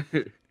max.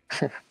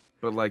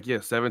 But like, yeah,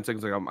 7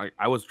 seconds. Like,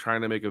 I was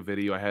trying to make a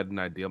video. I had an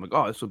idea. I'm like,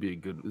 oh, this would be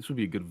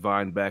a good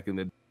Vine back in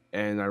the.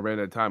 And I ran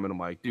out of time, and I'm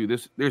like, dude,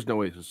 there's no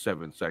way this is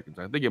 7 seconds.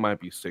 I think it might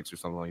be 6 or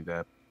something like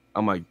that.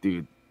 I'm like,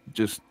 dude,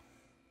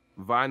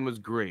 Vine was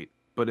great,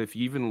 but if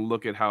you even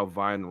look at how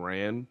Vine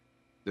ran,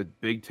 the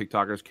big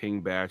TikTokers, King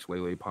Bash,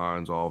 Lele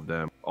Pons, all of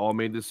them, all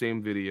made the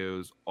same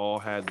videos, all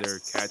had their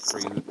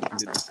catchphrases,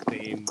 did the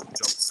same jump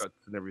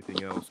cuts and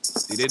everything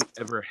else. They didn't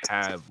ever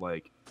have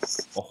like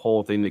a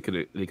whole thing they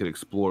could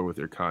explore with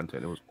their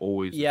content. It was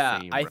always the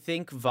same. I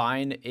think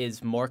Vine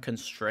is more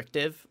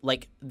constrictive.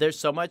 Like, there's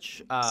so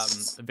much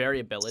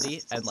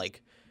variability and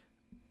like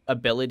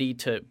ability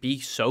to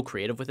be so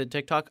creative within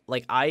TikTok.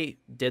 Like, I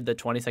did the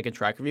 20-second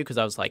track review because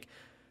I was like,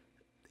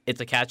 it's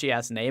a catchy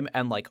ass name,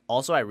 and like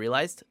also I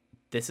realized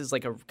this is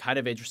like a kind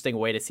of interesting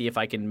way to see if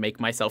I can make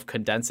myself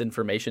condense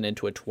information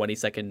into a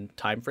 20-second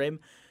time frame.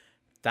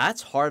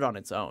 That's hard on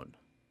its own.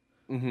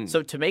 Mm-hmm.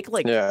 So to make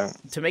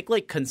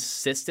like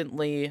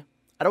consistently,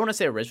 I don't want to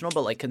say original,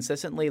 but like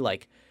consistently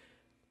like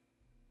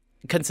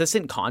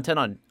consistent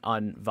content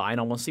on Vine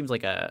almost seems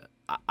like a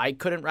I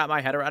couldn't wrap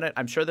my head around it.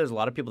 I'm sure there's a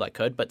lot of people that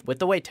could, but with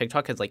the way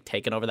TikTok has like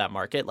taken over that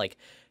market, like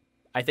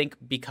I think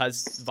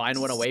because Vine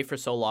went away for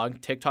so long,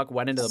 TikTok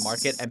went into the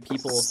market and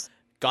people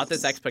got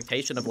this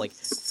expectation of like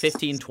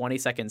 15, 20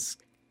 seconds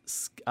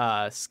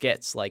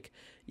skits. Like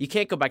you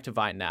can't go back to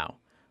Vine now.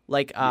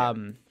 Like Yeah,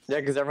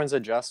 because everyone's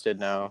adjusted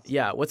now.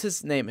 yeah, what's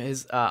his name?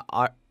 His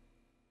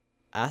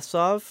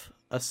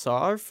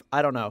Asarv?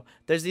 I don't know.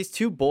 There's these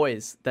two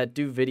boys that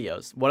do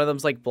videos. One of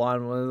them's like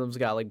blonde, one of them's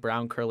got like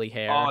brown curly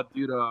hair. Oh,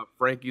 dude,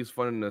 Frankie's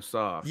Fun in the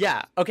Soft.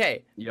 Yeah,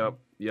 okay. Yep.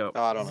 Oh,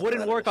 I don't know Wouldn't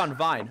what work that on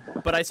Vine,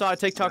 but I saw a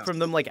TikTok from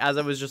them like as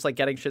I was just like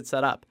getting shit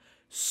set up.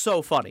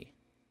 So funny.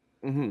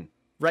 Mm-hmm.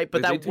 Right,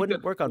 but They that take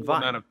wouldn't work on full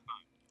amount Vine. of time.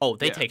 Oh,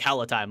 they yeah. take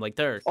hella time. Like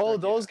is. Oh,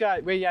 those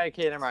guys. Wait, yeah,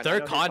 okay, never mind. I their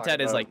know who you're talking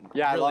content is about. like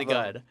Yeah, I really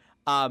love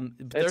them.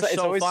 good. They're It's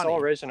so always funny. so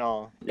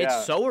original. Yeah.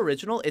 It's so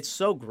original. It's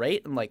so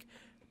great, and like,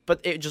 but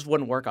it just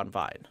wouldn't work on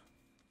Vine.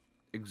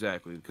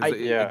 Exactly. Because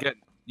yeah. again,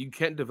 you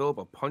can't develop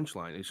a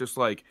punchline. It's just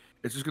like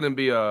it's just gonna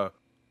be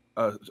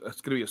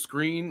it's gonna be a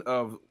screen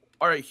of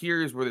all right.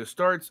 Here's where this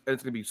starts, and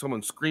it's gonna be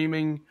someone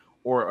screaming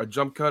or a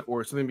jump cut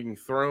or something being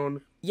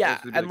thrown. Yeah,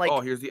 it's gonna be and like oh,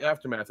 here's the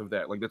aftermath of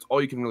that. Like that's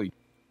all you can really.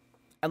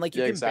 And like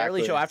you Yeah, can barely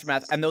show exactly.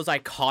 aftermath, and those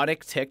iconic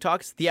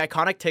TikToks, the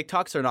iconic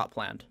TikToks are not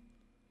planned.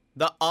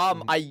 The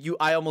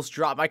I almost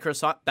dropped my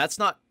croissant. That's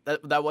not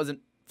that wasn't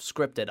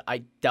scripted.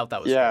 I doubt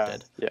that was Yeah.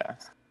 scripted. Yeah.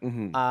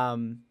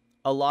 Mm-hmm.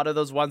 A lot of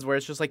those ones where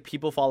it's just like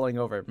people falling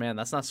over, man,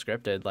 that's not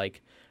scripted.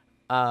 Like,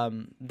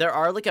 there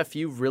are like a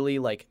few really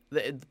like,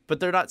 but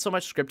they're not so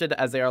much scripted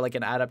as they are like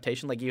an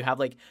adaptation. Like you have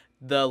like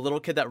the little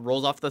kid that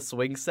rolls off the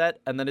swing set,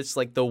 and then it's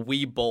like the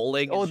Wii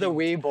bowling. Oh, and the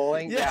she- Wii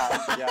bowling.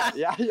 Yeah.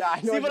 Yeah.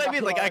 I know See what I you're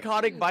mean? Like talking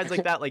about. iconic vines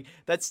like that. Like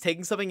that's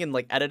taking something and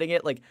like editing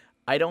it. Like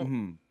I don't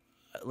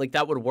Mm-hmm. like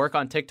that would work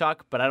on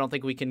TikTok, but I don't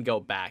think we can go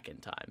back in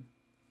time.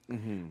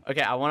 Mm-hmm.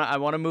 Okay, I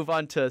wanna move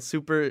on to a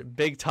super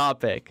big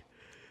topic.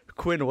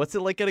 Quinn, what's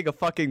it like getting a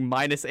fucking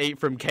 -8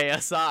 from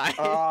KSI?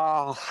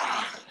 Oh,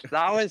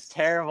 that was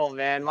terrible,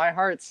 man. My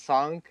heart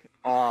sunk.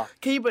 Oh,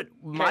 Okay, but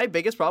my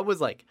biggest problem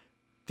was like,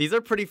 these are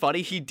pretty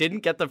funny. He didn't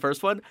get the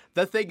first one.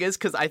 The thing is,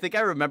 because I think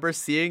I remember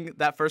seeing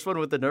that first one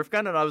with the Nerf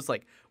gun, and I was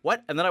like,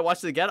 what? And then I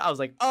watched it again. I was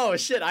like, oh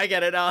shit, I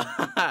get it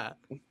now.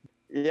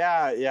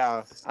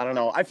 yeah. I don't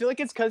know. I feel like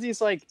it's because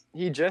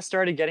he just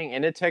started getting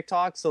into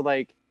TikTok, so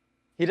like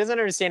he doesn't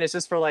understand. It's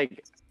just for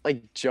like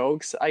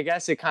jokes. I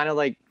guess it kind of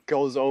like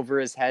goes over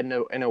his head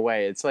in a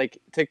way. It's like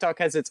TikTok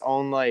has its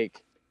own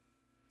like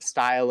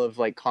style of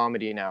like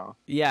comedy now.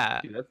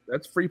 Yeah, Dude,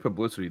 that's free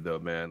publicity though,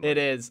 man. it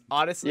is.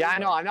 Honestly. Yeah, I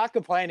know. I'm not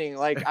complaining.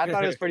 Like I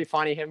thought it was pretty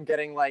funny him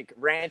getting like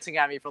ranting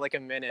at me for like a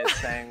minute,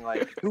 saying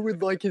like, "Who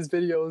would like his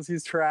videos?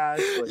 He's trash."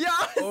 Like, Yeah,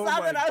 I Oh saw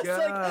my that. I was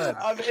like, God.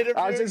 I'm interviewing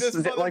I was this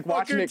just like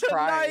watching motherfucker it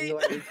crying.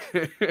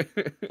 tonight.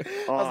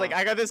 Like, I was like,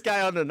 I got this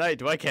guy on tonight.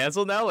 Do I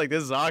cancel now? Like,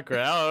 this is awkward.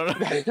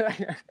 I don't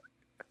know.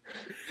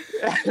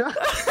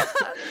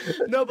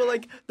 No, but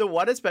like the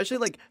one, especially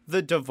like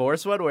the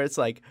divorce one, where it's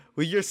like,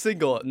 well, you're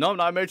single. No, I'm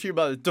not married to you,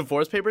 about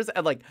divorce papers.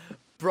 And like,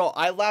 bro,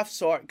 I laugh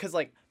so hard because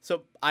like,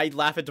 so I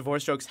laugh at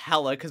divorce jokes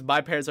hella because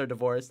my parents are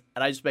divorced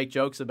and I just make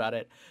jokes about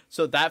it.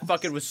 So that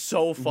fucking was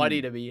so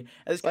funny to me. And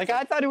it's 'cause, Like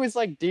I thought it was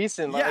like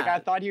decent. Like Yeah. I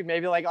thought he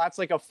maybe like that's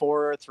like a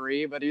 4 or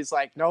 3, but he's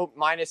like nope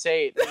 -8.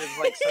 And it's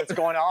like starts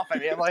going off at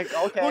me. I'm like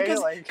okay,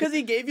 well, like because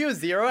he gave you a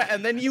 0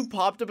 and then you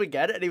popped up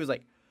again and he was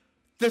like,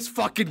 this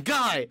fucking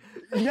guy.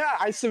 yeah.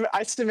 I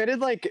submitted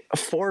like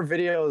 4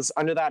 videos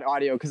under that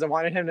audio because I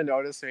wanted him to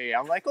notice me.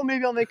 I'm like, oh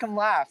maybe I'll make him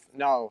laugh.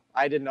 No,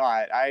 I did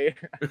not. I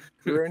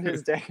ruined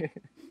his day.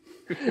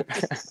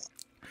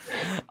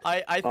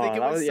 I think Oh, it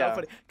that was was- so yeah.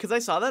 funny because I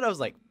saw that I was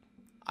like,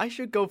 I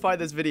should go find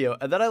this video,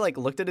 and then I like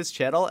looked at his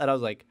channel and I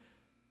was like,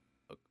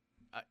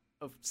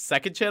 a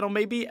second channel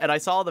maybe, and I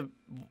saw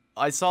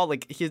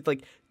like he had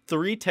like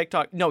 3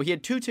 TikTok. No, he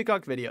had 2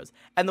 TikTok videos,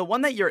 and the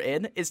one that you're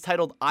in is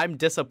titled "I'm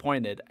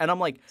Disappointed," and I'm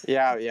like,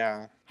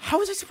 Yeah. how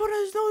was I supposed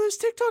to know there's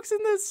TikToks in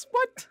this?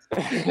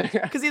 What?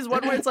 Because he's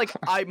one where it's like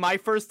my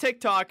first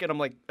TikTok, and I'm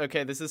like,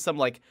 okay, this is some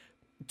like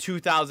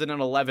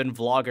 2011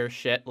 vlogger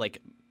shit, like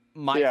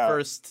my Yeah.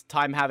 first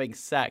time having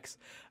sex,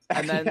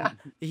 and then Yeah.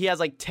 he has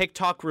like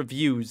TikTok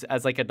reviews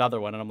as like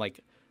another one, and I'm like,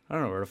 I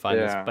don't know where to find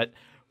this, Yeah. but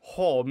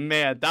oh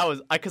man, that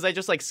was because I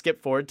just like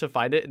skipped forward to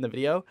find it in the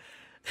video.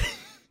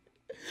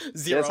 Yeah,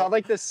 0. it's on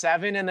like the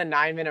 7 and the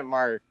 9-minute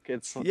mark.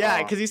 It's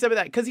Yeah, because he said me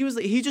that because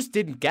he just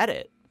didn't get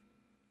it.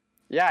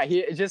 yeah,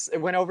 it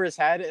went over his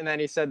head, and then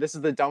he said, "This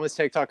is the dumbest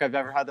TikTok I've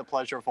ever had the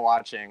pleasure of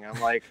watching." I'm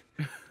like,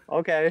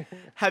 okay.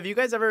 Have you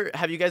guys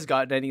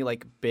gotten any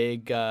like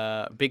big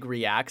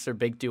reacts or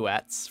big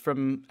duets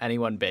from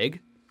anyone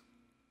big?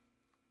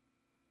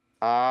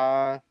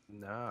 No.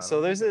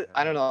 So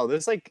I don't know.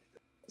 There's like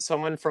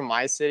someone from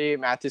my city,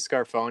 Matthew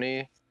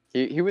Scarfoni.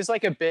 He was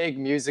like a big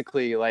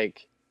musically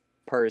like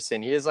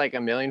person. He has like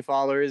 1 million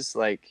followers.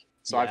 Like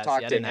so, Yeah, I've see,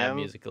 talked I to didn't have him.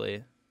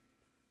 musically.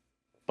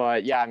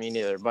 But yeah, me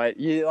neither. But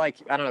you like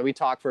I don't know. We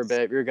talked for a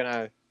bit. We were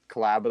gonna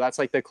collab, but that's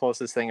like the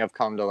closest thing I've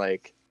come to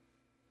like.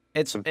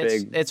 It's a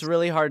big- it's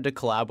really hard to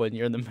collab when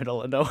you're in the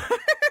middle of nowhere.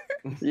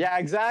 Yeah,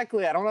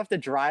 exactly. I don't have to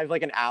drive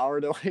like an hour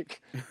to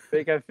like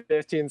make a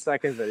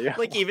 15-second video.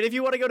 Like, even if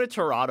you want to go to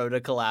Toronto to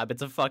collab,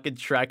 it's a fucking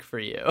trek for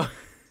you.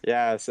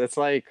 Yes, it's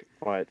like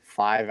what,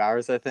 5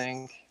 hours, I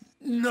think.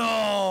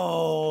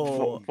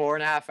 No,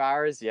 4.5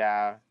 hours.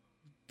 Yeah.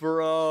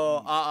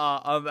 bro.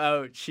 I'm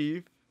out,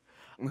 chief.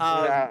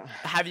 Yeah.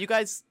 Have you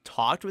guys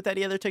talked with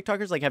any other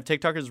TikTokers? Like, have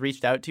TikTokers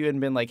reached out to you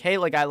and been like, "Hey,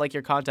 like, I like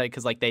your content,"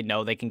 because like they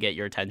know they can get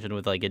your attention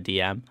with like a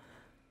DM?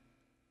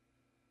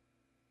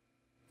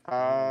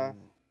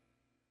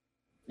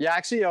 Yeah,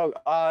 actually,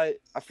 I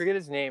forget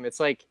his name. It's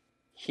like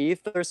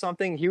Heath or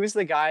something. He was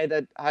the guy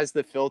that has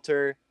the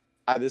filter.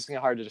 This is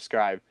hard to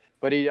describe,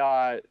 but he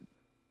has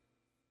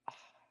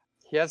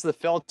the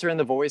filter and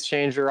the voice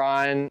changer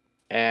on,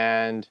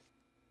 and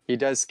he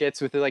does skits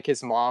with like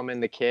his mom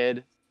and the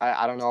kid.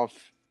 I don't know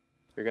if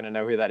you're gonna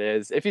know who that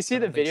is. If you see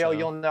the video,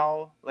 you'll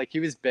know. Like, he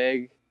was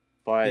big,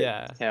 but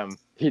Yeah.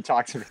 he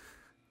talked to me.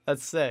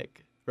 That's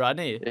sick,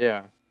 Rodney.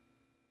 Yeah.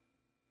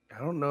 I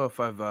don't know if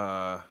I've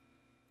I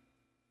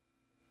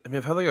mean,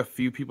 I've had like a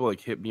few people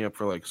like hit me up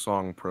for like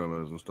song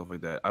promos and stuff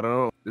like that. I don't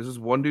know. This is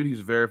one dude,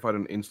 he's verified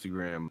on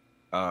Instagram,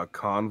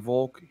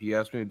 Convolk. He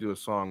asked me to do a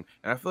song,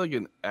 and I feel like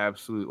an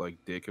absolute like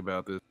dick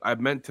about this. I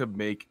meant to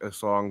make a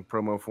song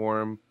promo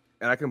for him,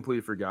 and I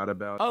completely forgot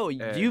about it. Oh,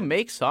 you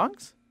make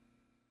songs?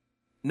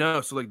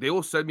 No, so like they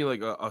will send me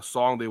like a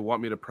song they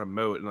want me to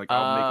promote, and like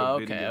I'll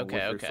make a video with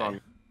their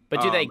song.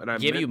 But do they and I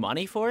give you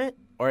money for it,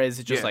 or is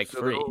it just Yeah, like so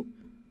free?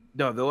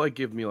 they'll like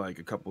give me like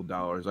a couple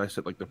dollars. I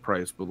set like the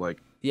price, but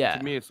like Yeah.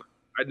 to me, it's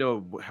I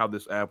know how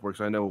this app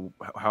works. I know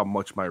how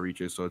much my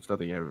reach is, so it's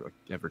nothing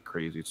ever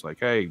crazy. It's like,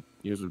 hey,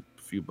 here's a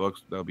few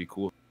bucks. That'll be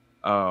cool.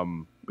 But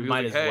he was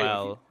Might like, as hey,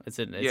 well.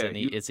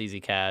 It's easy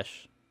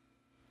cash.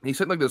 he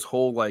sent like this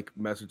whole like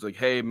message like,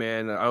 hey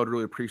man, I would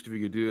really appreciate if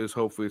you could do this.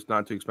 Hopefully it's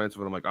not too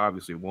expensive. And I'm like,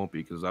 obviously it won't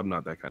be, because I'm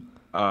not that kind.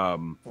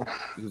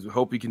 Because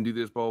hope you can do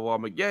this, blah blah blah.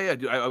 I'm like, yeah,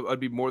 dude, I'd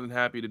be more than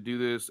happy to do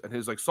this. And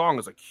his like song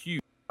is like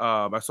huge.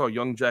 I saw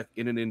Young Jack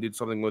in did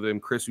something with him.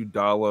 Chris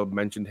Udala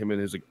mentioned him in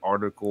his like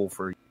article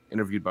for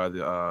interviewed by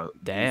the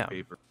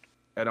newspaper.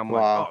 And I'm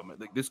like, oh man,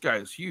 like, this guy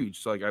is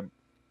huge. So like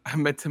I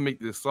meant to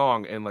make this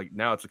song, and like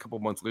now it's a couple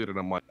months later, and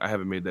I'm like, I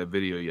haven't made that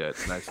video yet,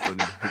 and I still need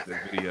to make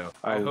that video.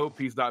 I hope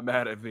he's not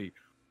mad at me.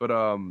 But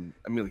I mean,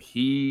 like,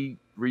 he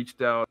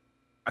reached out.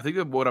 I think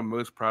that what I'm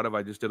most proud of,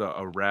 I just did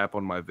a rap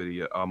on my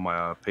video on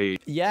my page.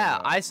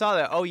 Yeah, I saw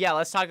that. Oh yeah,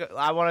 let's talk.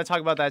 I want to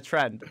talk about that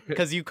trend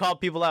because you called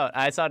people out.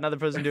 I saw another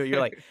person do it. You're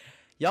like,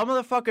 y'all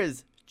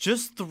motherfuckers,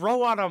 just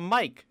throw on a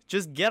mic.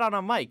 Just get on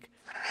a mic.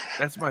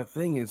 That's my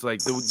thing. It's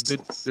like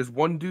there's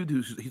one dude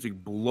he's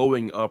like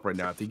blowing up right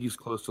now. I think he's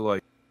close to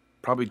like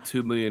probably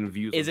 2 million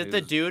views. Is it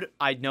the dude?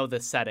 I know the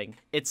setting.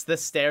 It's the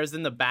stairs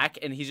in the back,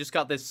 and he's just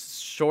got this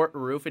short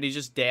roof, and he's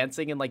just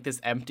dancing in like this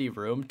empty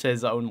room to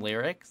his own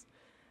lyrics.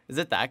 Is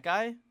it that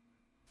guy?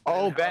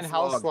 Oh, Ben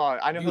Houselog.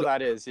 I know who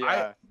that is.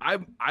 Yeah.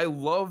 I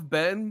love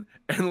Ben,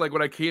 and like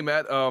when I came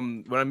at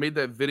when I made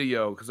that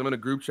video, because I'm in a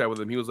group chat with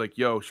him, he was like,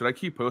 "Yo, should I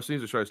keep posting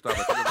these or should I stop?"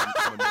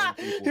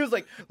 He was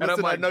like,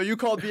 "Listen, I know you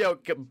called me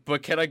out,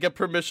 but can I get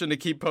permission to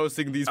keep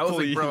posting these, I was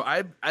please?" like,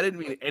 bro, I didn't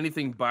mean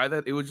anything by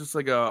that. It was just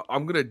like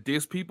I'm gonna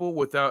diss people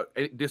without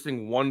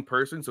dissing one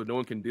person, so no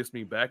one can diss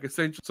me back.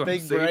 Essentially, so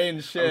big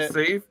brain shit. I'm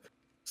safe.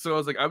 So I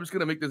was like, I'm just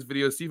gonna make this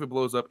video, see if it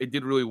blows up. It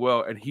did really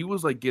well, and he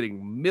was like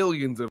getting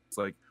millions of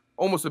like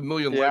almost 1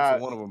 million likes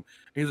on one of them.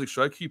 And he's like,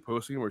 should I keep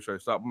posting them or should I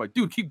stop? I'm like,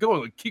 dude, keep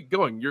going, like keep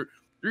going. You're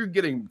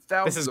getting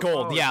thousands. This is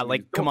gold. Yeah,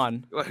 like come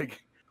on.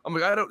 Like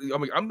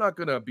I'm not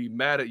gonna be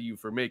mad at you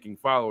for making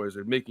followers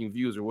or making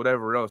views or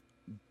whatever else.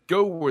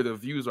 Go where the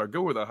views are.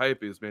 Go where the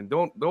hype is, man.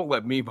 Don't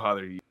let me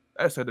bother you.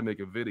 I just had to make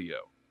a video.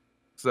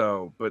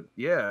 So, but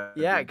yeah.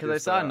 Yeah, because I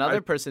saw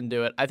another person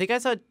do it. I think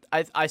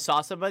I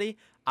saw somebody.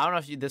 I don't know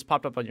if this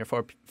popped up on your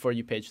for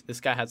you page.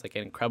 This guy has like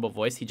an incredible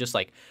voice. He just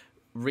like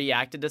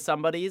reacted to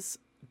somebody's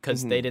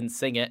because they didn't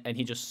sing it, and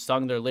he just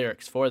sung their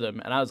lyrics for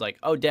them. And I was like,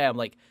 oh damn,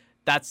 like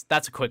that's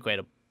a quick way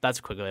to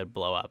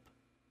blow up.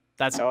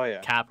 That's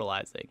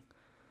capitalizing.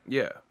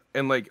 Yeah.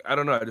 And like I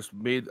don't know,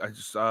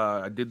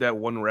 I did that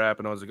one rap,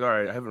 and I was like, all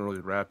right, I haven't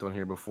really rapped on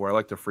here before. I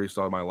like to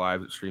freestyle my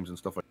live streams and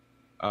stuff like that.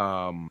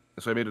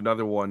 So I made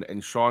another one,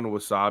 and Sean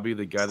Wasabi,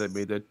 the guy that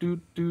made that do.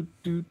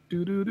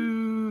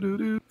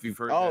 If you've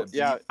heard that.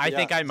 Yeah. I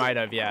think I might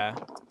have, yeah.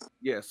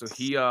 Yeah, so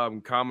he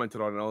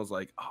commented on it, and I was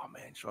like, oh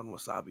man, Sean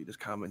Wasabi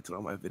just commented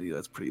on my video.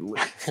 That's pretty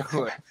lit.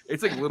 So, like,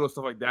 it's like little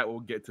stuff like that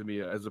will get to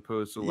me, as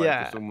opposed to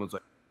like if someone's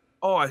like,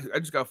 oh, I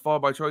just got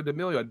followed by Charlie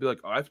D'Amelio. I'd be like,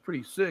 oh, that's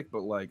pretty sick,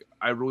 but like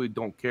I really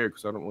don't care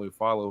because I don't really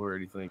follow her or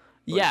anything.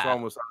 But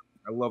Sean Wasabi,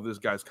 I love this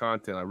guy's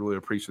content. I really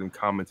appreciate him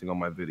commenting on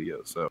my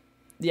videos. So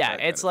yeah,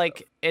 it's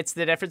like it's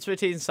the difference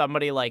between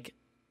somebody like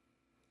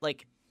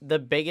the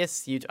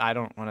biggest I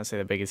don't want to say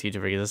the biggest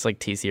YouTuber because it's like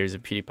T-Series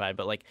and PewDiePie,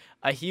 but like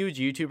a huge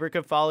YouTuber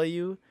could follow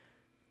you,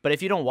 but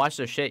if you don't watch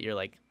their shit, you're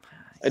like,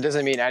 it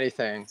doesn't mean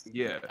anything.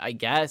 Yeah, I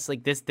guess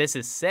like this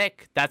is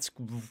sick. That's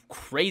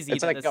crazy.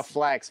 It's like a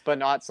flex, but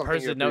not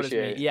something you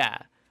appreciate. Me. Yeah,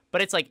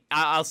 but it's like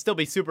I'll still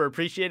be super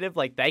appreciative.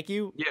 Like, thank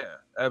you. Yeah,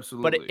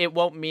 absolutely. But it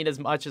won't mean as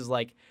much as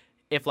like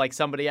if like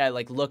somebody I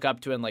like look up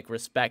to and like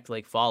respect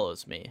like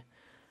follows me.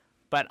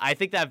 But I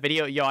think that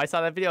video, I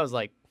saw that video. I was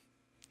like,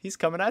 he's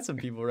coming at some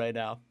people right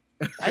now.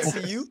 I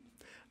see you.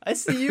 I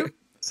see you.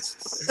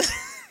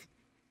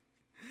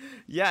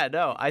 Yeah,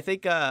 no, I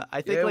think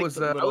like it was,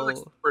 the little... I was like,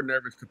 super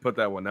nervous to put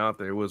that one out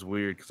there. It was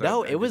weird.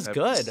 No, it was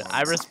good.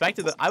 I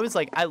respected it. I was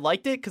like, I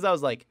liked it because I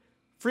was like,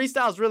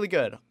 freestyle's really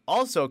good.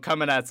 Also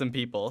coming at some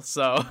people.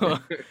 So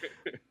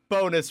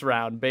bonus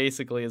round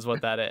basically is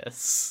what that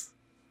is.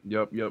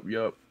 Yep.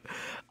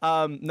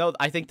 No,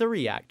 I think the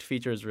React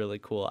feature is really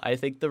cool. I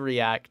think the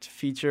React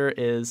feature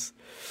is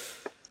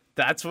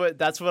that's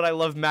what I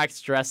love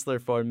Max Dressler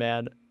for,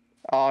 man.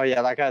 Oh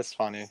yeah, that guy's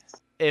funny.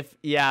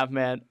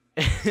 Man.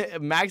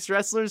 Max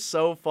Dressler's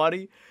so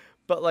funny.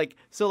 But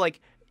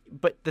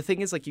but the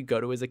thing is, like, you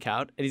go to his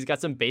account and he's got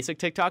some basic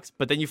TikToks,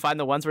 but then you find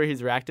the ones where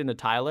he's reacting to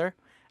Tyler.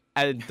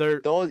 And they're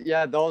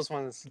those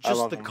ones.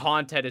 Just the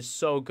content is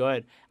so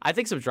good. I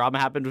think some drama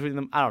happened between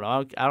them. I don't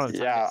know. I don't have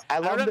time. Yeah, I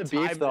love the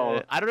beef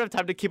though. I don't have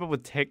time to keep up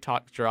with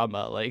TikTok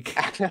drama. Like,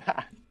 yeah,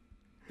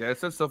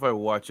 it's that stuff I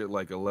watch at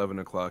like 11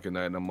 o'clock at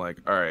night, and I'm like,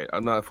 all right,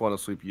 I'm not falling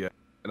asleep yet.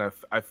 And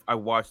I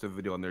watched the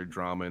video on their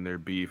drama and their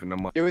beef, and I'm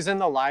like, it was in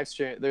the live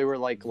stream. They were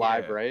like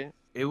live, right?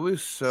 It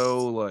was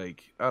so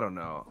like, I don't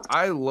know.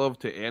 I love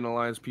to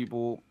analyze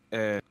people,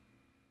 and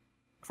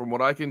from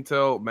what I can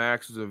tell,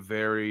 Max is a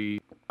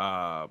very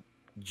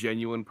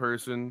genuine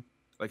person.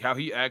 Like how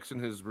he acts in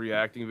his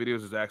reacting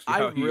videos is actually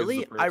how he is as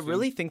a person. I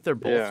really think they're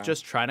both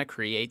just trying to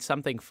create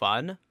something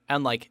fun,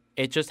 and like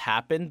it just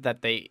happened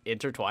that they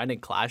intertwined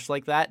and clashed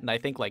like that. And I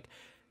think like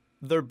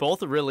they're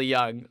both really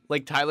young.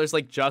 Like Tyler's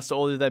like just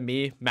older than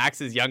me,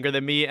 Max is younger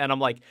than me, and I'm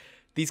like,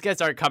 these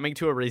guys aren't coming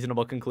to a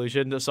reasonable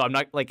conclusion. So I'm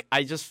not like,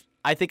 I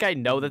think I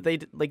know that they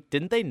like,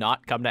 didn't they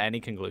not come to any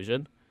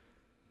conclusion?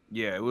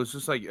 Yeah, it was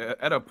just like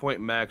at a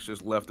point Max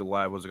just left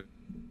alive,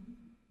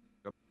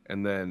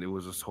 and then it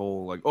was this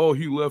whole like, oh,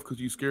 he left because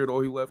he's scared.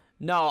 Oh, he left.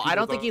 No, I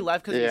don't think he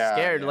left because he's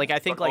scared. Yeah. Like I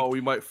think like, oh, we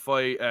might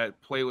fight at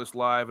Playlist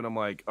Live, and I'm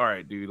like, all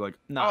right, dude, like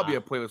I'll be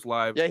at Playlist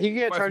Live. Yeah, he can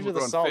get charged with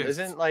assault.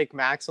 Isn't like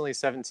Max only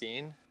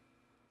 17?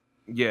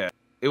 Yeah,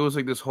 it was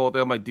like this whole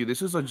thing. I'm like, dude,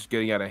 this is just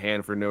getting out of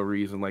hand for no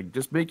reason. Like,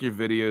 just make your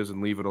videos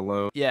and leave it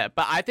alone. Yeah,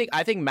 but I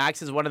think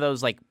Max is one of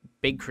those like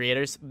big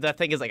creators. The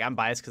thing is, like, I'm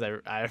biased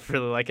because I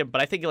really like him,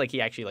 but I think like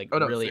he actually like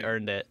really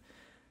earned it.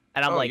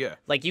 And I'm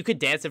like you could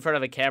dance in front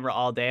of a camera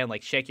all day and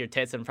like shake your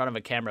tits in front of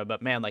a camera,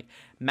 but man, like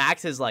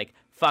Max is like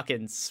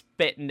fucking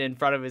spitting in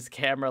front of his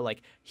camera.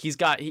 Like he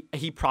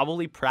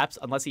probably preps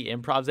unless he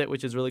improvs it,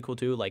 which is really cool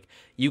too. Like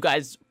you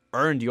guys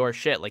earned your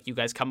shit. Like you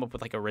guys come up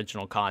with like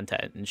original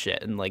content and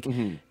shit, and like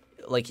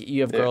like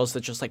you have girls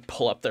that just like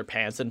pull up their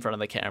pants in front of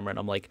the camera, and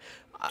I'm like,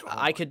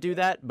 I could do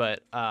that,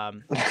 but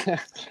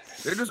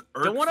they're just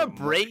don't want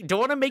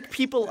to make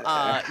people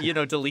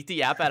delete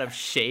the app out of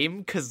shame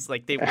because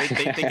like they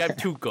think I'm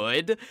too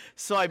good.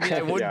 So I mean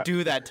I wouldn't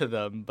do that to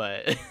them,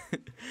 but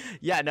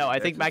yeah, no, I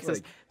think Max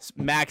is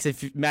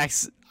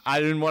Max. I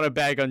didn't want to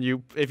bag on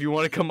you. If you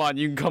want to come on,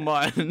 you can come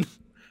on.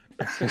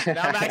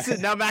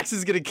 now Max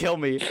is gonna kill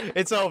me.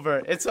 It's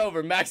over.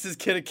 Max is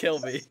gonna kill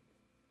me.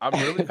 I'm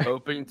really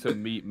hoping to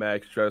meet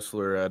Max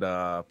Dressler at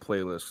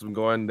Playlist. I'm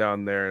going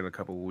down there in a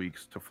couple of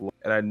weeks to Florida,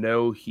 and I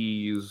know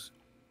he's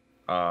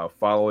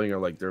following or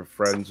like they're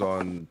friends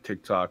on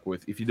TikTok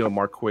with, if you know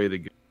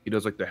Marquay, he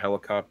does like the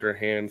helicopter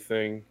hand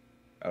thing.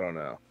 I don't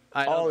know.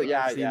 I've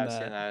seen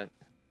that.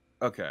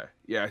 Okay,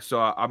 yeah. So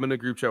I'm in a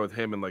group chat with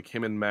him, and like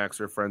him and Max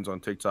are friends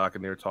on TikTok,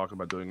 and they were talking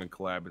about doing a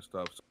collab and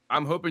stuff. So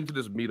I'm hoping to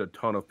just meet a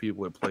ton of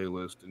people at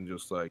Playlist and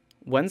just like.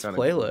 When's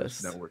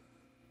Playlist? Network.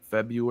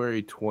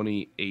 February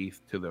 28th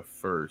to the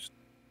 1st.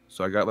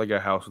 So I got like a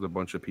house with a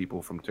bunch of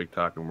people from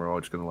TikTok, and we're all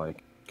just gonna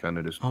like kind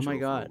of just chill for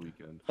a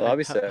weekend. I'll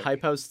be sick.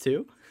 Hype House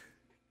 2?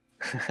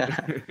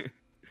 Hype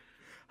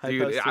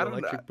Dude, House 2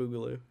 Electric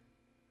Boogaloo.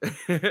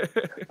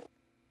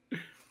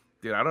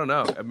 Dude, I don't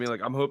know. I mean,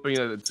 like I'm hoping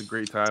that it's a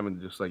great time and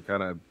just like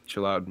kind of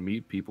chill out and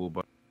meet people,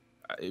 but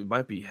it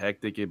might be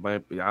hectic. It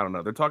might be, I don't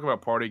know. They're talking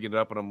about partying it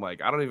up, and I'm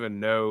like, I don't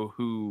even know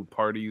who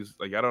parties.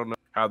 Like, I don't know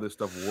how this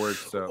stuff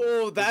works.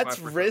 So that's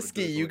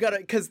risky. You gotta,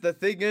 because the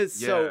thing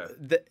is,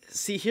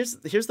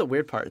 here's the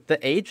weird part. The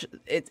age,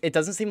 it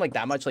doesn't seem like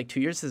that much. Like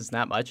 2 years isn't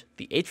that much.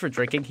 The age for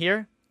drinking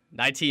here,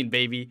 19,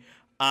 baby.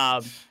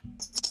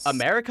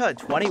 America at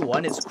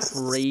 21 is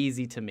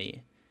crazy to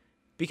me,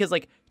 because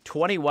like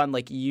 21,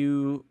 like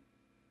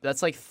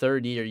that's like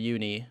third year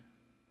uni,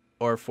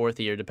 or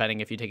fourth year, depending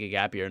if you take a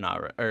gap year or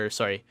not. Or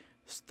sorry,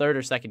 third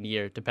or second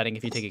year, depending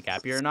if you take a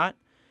gap year or not.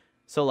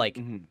 So like,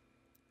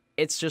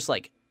 it's just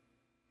like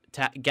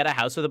to get a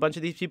house with a bunch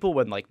of these people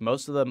when like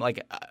most of them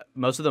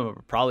are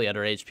probably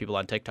underage people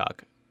on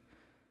TikTok.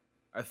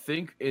 I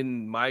think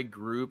in my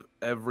group,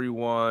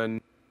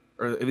 everyone,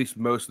 or at least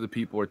most of the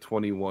people, are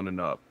 21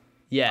 and up.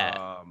 Yeah.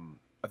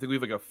 I think we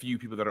have like a few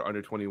people that are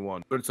under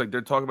 21, but it's like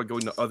they're talking about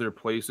going to other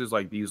places,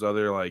 like these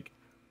other like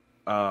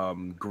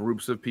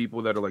groups of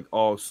people that are like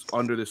all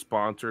under the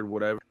sponsored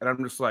whatever, and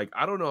I'm just like,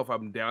 I don't know if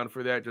I'm down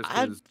for that, just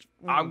because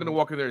I'm gonna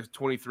walk in there as a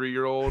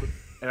 23-year-old,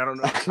 and I don't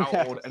know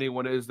how old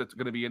anyone is that's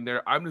gonna be in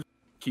there. I'm just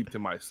keep to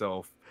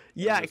myself.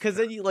 Yeah, because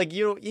then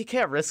you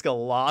can't risk a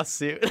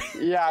lawsuit.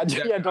 Yeah, I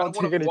don't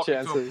take any walk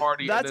into a chances.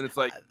 party That's and then it's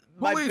like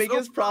my police,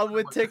 biggest oh, problem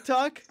with like,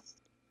 TikTok.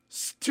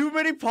 Too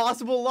many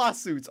possible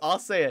lawsuits. I'll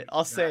say it.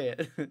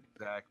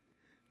 Exactly.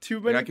 Too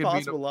Like, many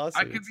possible I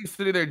lawsuits. could be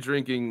sitting there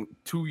drinking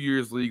 2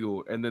 years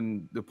legal, and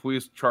then the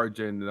police charge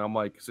in, and I'm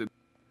like,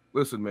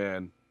 listen,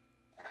 man,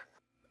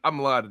 I'm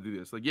allowed to do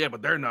this. Like, yeah,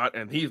 but they're not,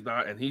 and he's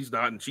not, and he's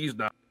not, and she's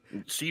not.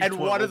 And she's And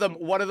 12.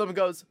 one of them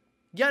goes,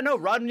 yeah, no,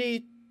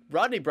 Rodney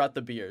brought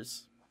the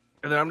beers.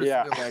 And then I'm just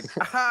sitting there like,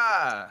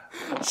 aha,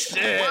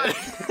 Shit.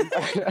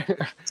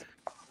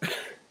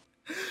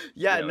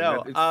 Yeah,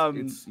 no.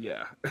 It's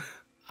yeah.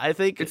 I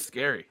think It's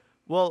scary.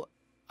 Well,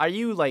 are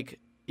you like?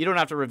 You don't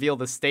have to reveal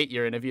the state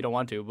you're in if you don't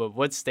want to. But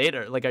what state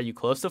are you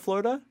close to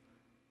Florida?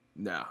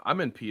 No, I'm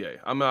in PA.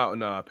 I'm out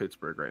in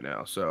Pittsburgh right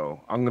now,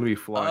 so I'm gonna be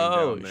flying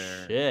down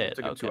there. Shit. It's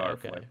like a 2-hour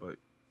Okay. flight, but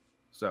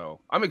so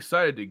I'm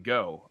excited to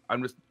go.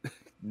 I'm just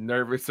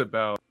nervous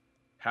about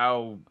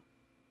how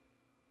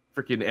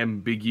freaking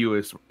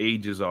ambiguous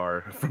ages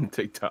are from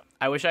TikTok.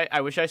 I wish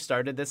I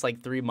started this like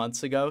 3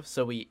 months ago.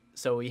 So we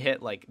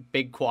hit like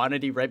big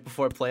quantity right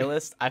before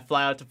playlist. I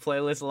fly out to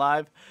playlist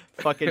live.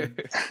 Fucking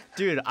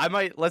dude,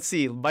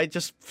 might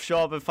just show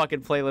up at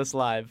fucking playlist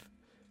live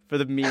for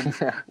the meme.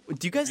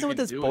 Do you guys know what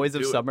this Boys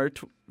of Summer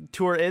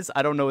tour is?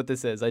 I don't know what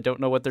this is. I don't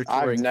know what they're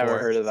touring I've never for.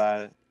 heard of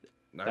that.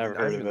 Never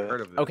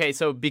heard of it. Okay,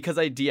 so because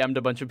I DM'd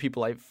a bunch of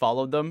people, I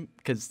followed them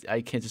because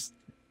I can't just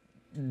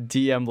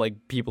DM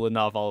like people and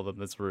not follow them.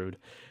 That's rude.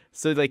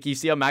 So like you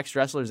see on Max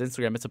Dressler's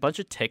Instagram, it's a bunch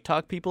of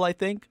TikTok people, I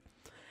think.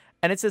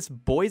 And it's this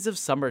Boys of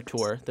Summer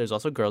tour. There's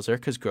also girls there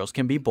because girls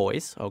can be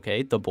boys.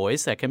 Okay, the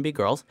boys that can be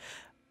girls.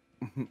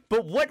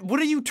 But what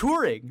are you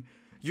touring?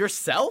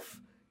 Yourself?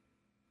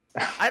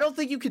 I don't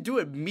think you could do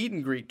a meet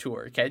and greet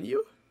tour, can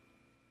you?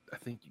 I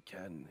think you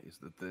can. Is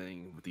the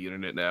thing with the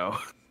internet now.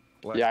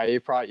 Like, Yeah, you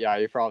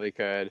probably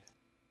could.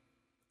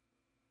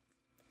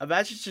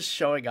 Imagine just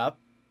showing up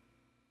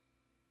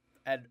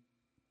and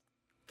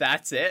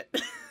that's it.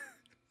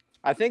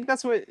 I think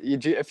that's what you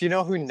do. If you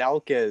know who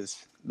Nelk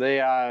is,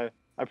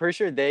 I'm pretty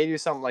sure they do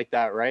something like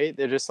that, right?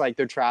 They're just like,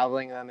 they're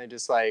traveling and then they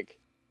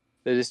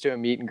just do a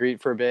meet and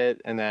greet for a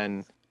bit and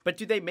then But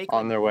do they make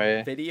on their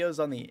way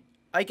videos on the?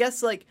 I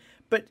guess like,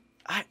 but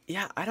I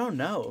don't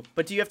know.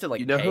 But do you have to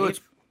like? Pay?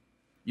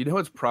 You know,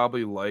 it's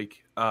probably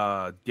like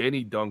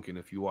Danny Duncan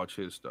if you watch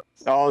his stuff.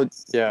 Oh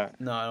yeah.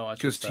 No, I don't watch.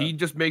 Because he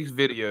just makes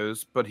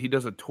videos, but he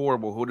does a tour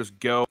where he'll just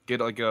go get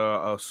like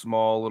a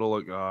small little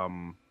like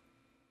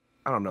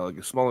I don't know, like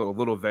a small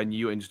little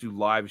venue and just do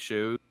live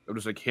shows. Or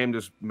just like him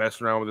just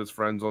messing around with his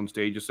friends on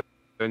stage.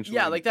 Essentially,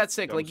 yeah, like that's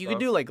sick. Like you stuff.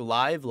 could do like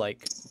live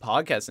like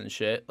podcasts and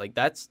shit. Like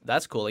that's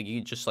cool. Like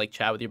you could just like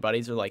chat with your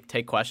buddies or like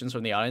take questions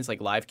from the audience,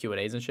 like live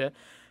Q&As and shit.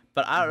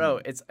 But I don't know.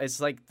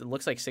 It's like it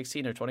looks like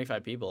 16 or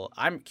 25 people.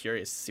 I'm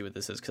curious to see what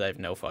this is because I have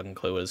no fucking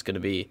clue what it's gonna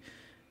be.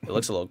 It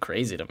looks a little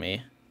crazy to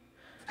me.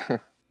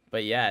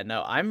 But yeah,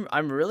 no,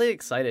 I'm really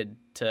excited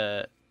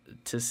to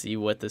see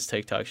what this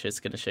TikTok shit's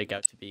gonna shake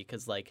out to be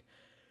because like,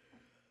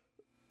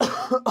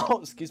 oh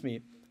excuse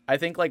me, I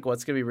think like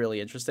what's gonna be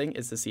really interesting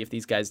is to see if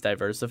these guys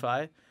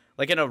diversify.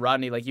 Like I know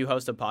Rodney, like you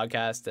host a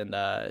podcast and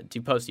do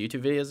you post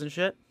YouTube videos and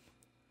shit?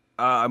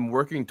 I'm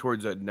working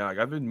towards that now. Like,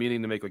 I've been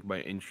meaning to make like my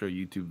intro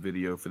YouTube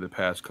video for the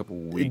past couple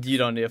weeks. You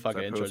don't need a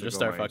fucking intro. posted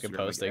Just on start my fucking Instagram,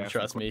 posting. like,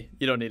 Trust me.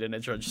 You don't need an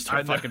intro. Just start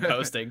I know. fucking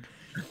posting.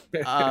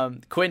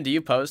 Quinn, do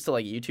you post to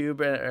like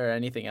YouTube or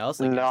anything else?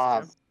 Like No,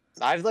 Instagram?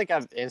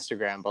 I've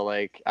Instagram, but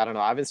like I don't know.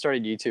 I haven't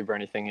started YouTube or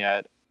anything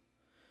yet.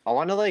 I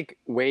want to like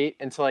wait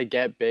until I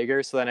get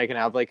bigger so then I can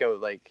have like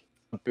a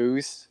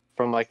boost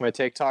from like my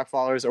TikTok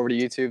followers over to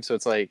YouTube. So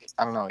it's like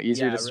I don't know,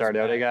 easier Yeah, to start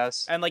out, I respect.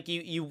 guess. And like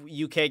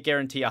you can't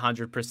guarantee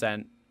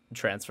 100%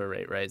 transfer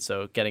rate, right?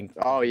 So getting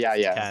Oh yeah,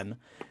 yeah. 10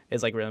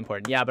 is like really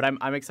important. Yeah, but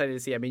I'm excited to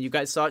see. I mean, you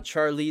guys saw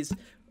Charlie's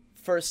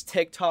first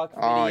TikTok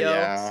video. Oh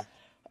yeah.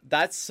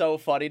 That's so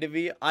funny to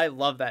me. I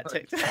love that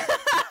TikTok.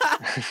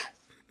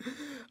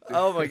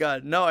 Oh my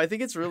god. No, I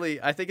think it's really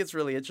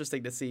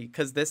interesting to see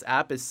cuz this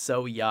app is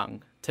so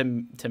young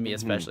to me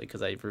especially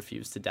cuz I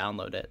refuse to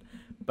download it.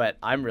 But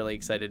I'm really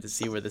excited to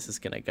see where this is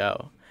going to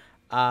go.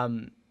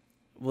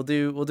 We'll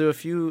do a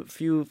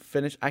few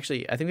finish.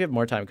 Actually, I think we have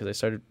more time cuz I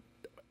started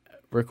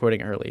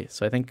recording early.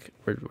 So I think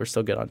we're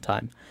still good on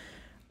time.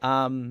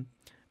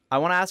 I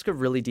want to ask a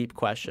really deep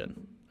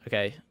question.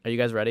 Okay? Are you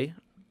guys ready?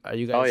 Are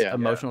you guys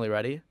emotionally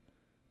ready?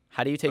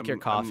 How do you take your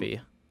coffee?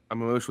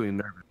 I'm emotionally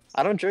nervous.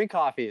 I don't drink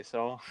coffee,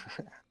 so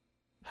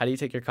How do you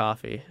take your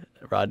coffee,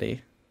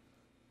 Rodney?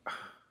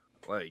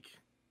 Like,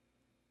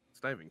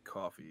 it's not even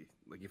coffee.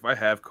 Like, if I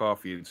have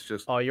coffee, it's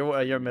just Oh, you're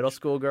a middle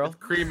school girl?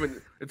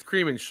 it's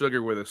cream and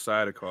sugar with a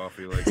side of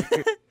coffee. Like,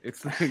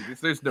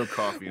 there's no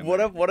coffee in One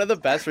there. of the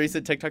best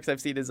recent TikToks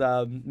I've seen is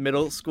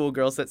middle school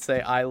girls that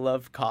say I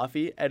love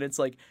coffee and it's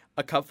like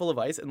a cup full of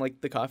ice and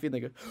like the coffee and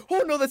they go,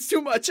 "Oh no, that's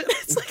too much." And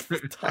it's like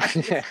the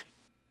time.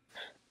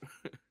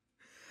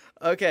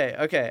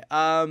 Okay.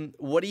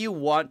 What do you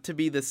want to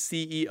be the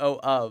CEO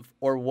of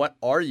or what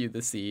are you the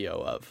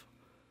CEO of?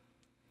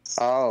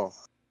 oh.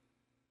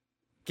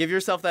 Give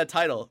yourself that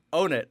title.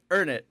 Own it.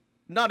 Earn it.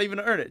 Not even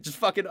earn it. Just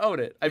fucking own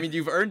it. I mean,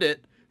 you've earned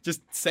it.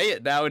 Just say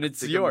it now and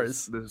it's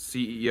yours. The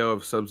CEO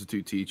of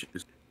substitute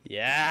teachers.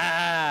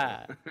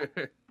 Yeah.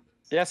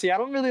 Yeah, see, I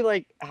don't really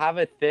like have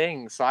a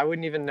thing, so I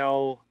wouldn't even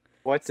know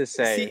what to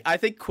say. See, I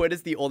think Quinn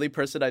is the only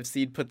person I've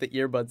seen put the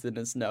earbuds in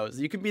his nose.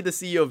 You can be the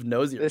CEO of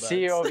nose earbuds. The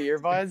CEO of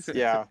earbuds?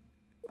 Yeah.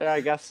 Yeah,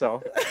 I guess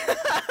so.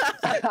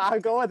 I'll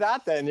go with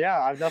that then. Yeah,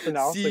 I have nothing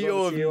else.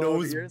 CEO of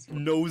nosebuds.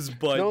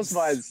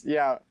 Nosebuds,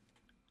 yeah.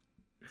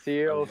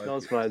 CEO of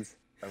nosebuds.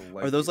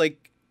 Are those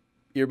like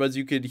earbuds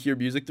you could hear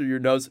music through your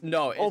nose?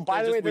 No. Oh,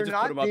 by the way, they're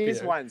not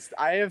these ones.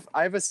 I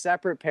have a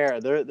separate pair.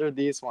 They're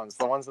these ones,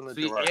 the ones in the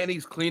drawer.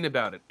 Annie's clean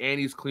about it.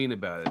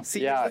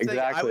 See, yeah, exactly.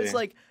 I was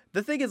like,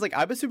 the thing is, like,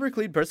 I'm a super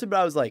clean person, but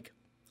I was like,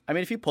 I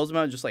mean, if he pulls them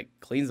out and just like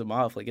cleans them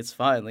off, like it's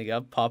fine. Like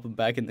I'll pop them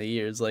back in the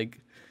ears, like.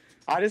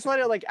 I just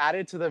want to like add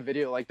it to the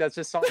video. Like that's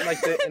just something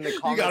like in the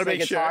comments I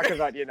can talk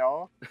about, you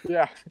know?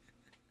 Yeah.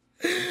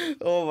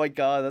 Oh my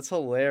god, that's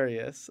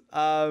hilarious.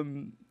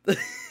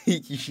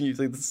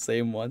 Using the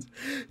same ones.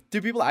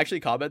 Do people actually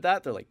comment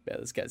that? They're like,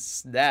 man, this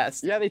guy's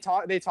nasty. Yeah, they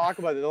talk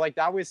about it. They're like,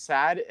 that was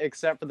sad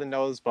except for the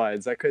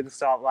nosebuds. I couldn't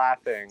stop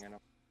laughing. And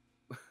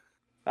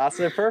that's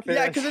their perfect.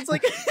 Yeah, because it's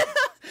like,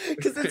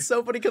 because it's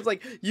so funny. Because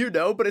like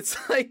but it's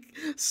like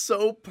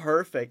so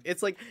perfect.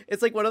 It's like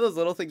one of those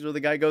little things where the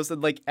guy goes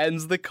and like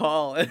ends the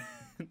call.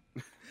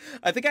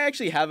 I think I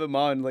actually have him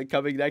on like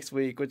coming next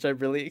week, which I'm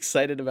really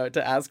excited about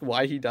to ask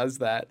why he does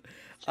that.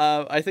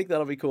 I think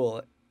that'll be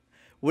cool.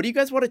 What do you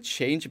guys want to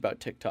change about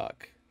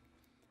TikTok?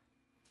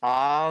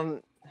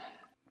 Man,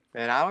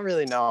 I don't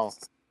really know.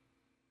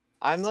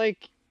 I'm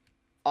like,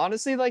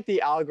 honestly, like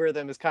the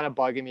algorithm is kind of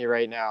bugging me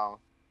right now.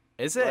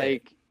 Is it?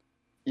 Like,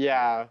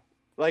 yeah.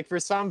 Like for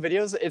some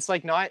videos, it's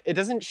like it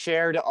doesn't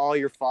share to all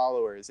your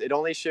followers. It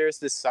only shares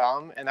to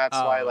some, and that's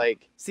why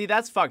like. See,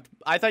 that's fucked.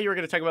 I thought you were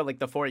gonna talk about like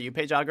the For You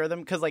page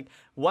algorithm, because like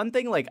one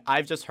thing like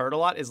I've just heard a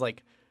lot is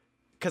like.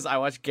 Because I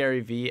watch Gary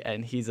Vee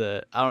and he's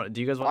I don't know,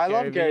 do you guys watch Gary Vee?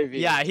 I love Gary Vee.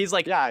 Yeah, he's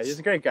like... Yeah, he's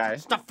a great guy.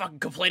 Stop fucking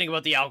complaining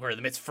about the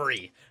algorithm, it's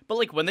free. But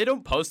like when they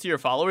don't post to your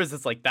followers,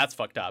 it's like, that's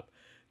fucked up.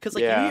 Because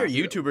like you hear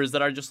YouTubers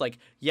that are just like,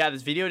 yeah,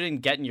 this video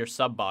didn't get in your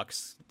sub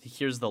box,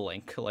 here's the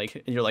link. Like,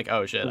 and you're like,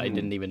 oh shit, I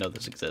didn't even know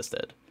this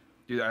existed.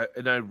 Dude,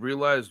 I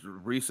realized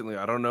recently,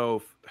 I don't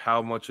know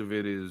how much of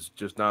it is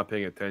just not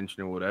paying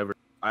attention or whatever.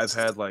 I've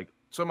had like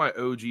some of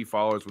my OG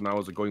followers when I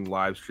was like, going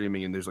live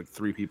streaming, and there's like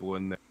 3 people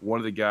in there. One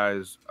of the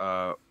guys...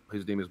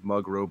 his name is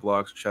Mug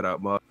Roblox. Shout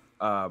out Mug.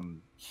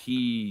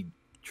 He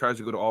tries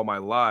to go to all my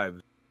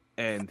lives,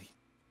 and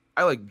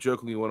I like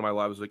jokingly in one of my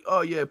lives like, "Oh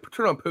yeah,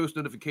 turn on post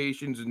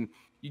notifications, and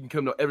you can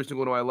come to every single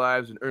one of my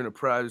lives and earn a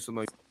prize or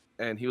something."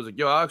 And he was like,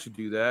 "Yo, I'll actually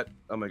do that."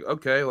 I'm like,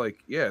 "Okay, like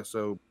yeah."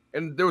 So,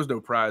 and there was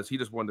no prize. He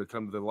just wanted to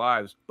come to the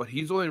lives, but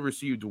he's only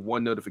received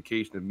 1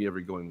 notification of me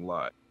ever going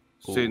live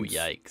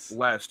since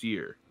last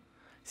year.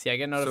 See, I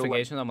get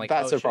notifications. So, like, I'm like,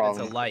 that's oh shit,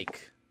 problem. it's a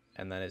like,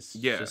 and then it's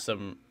just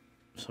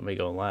somebody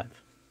going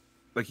live.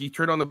 Like, he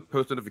turned on the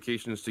post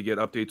notifications to get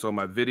updates on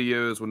my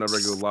videos whenever I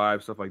go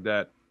live, stuff like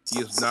that. He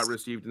has not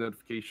received a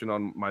notification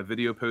on my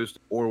video post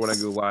or when I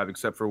go live,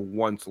 except for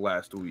once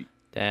last week.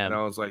 Damn. And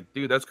I was like,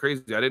 dude, that's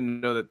crazy. I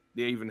didn't know that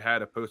they even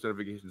had a post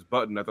notifications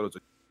button. I thought it was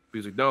like,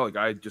 he's like, no, like,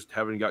 I just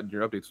haven't gotten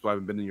your updates, so I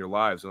haven't been in your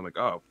lives. And I'm like,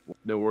 oh,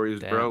 no worries,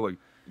 bro. Like,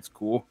 it's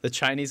cool. The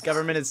Chinese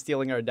government is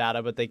stealing our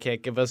data, but they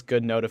can't give us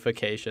good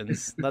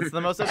notifications. That's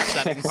the most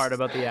upsetting part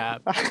about the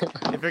app.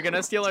 If you're going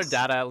to steal our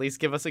data, at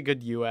least give us a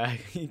good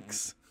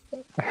UX.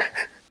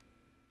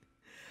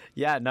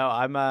 Yeah, no,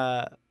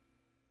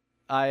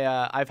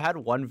 I've had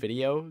one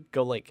video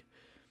go like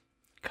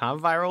kind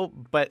of viral,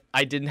 but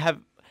I didn't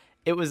have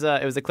it was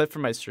a clip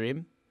from my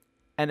stream,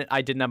 and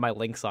I didn't have my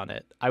links on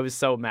it. I was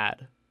so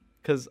mad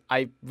because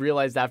I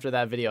realized after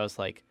that video I was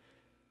like,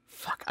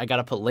 fuck, I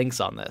gotta put links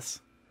on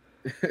this.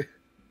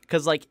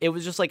 Because like it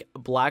was just like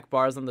black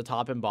bars on the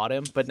top and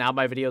bottom, but now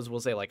my videos will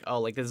say like,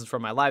 oh, like this is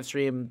from my live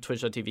stream,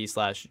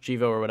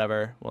 twitch.tv/Jeeevo or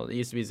whatever. Well, it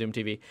used to be Zoom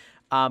TV.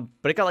 But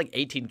it got like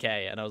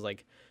 18K, and I was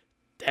like,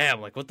 damn,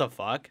 like what the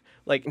fuck?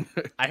 Like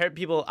I heard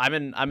people, I'm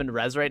in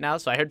res right now,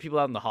 so I heard people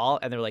out in the hall,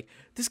 and they're like,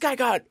 this guy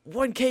got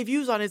 1K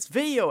views on his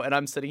video, and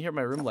I'm sitting here in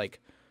my room like,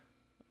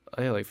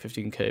 I got like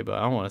 15K, but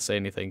I don't want to say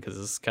anything because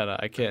it's kind of,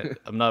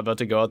 I'm not about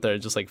to go out there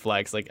and just like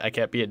flex. Like I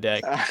can't be a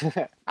dick.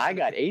 I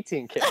got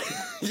 18K.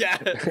 Yeah,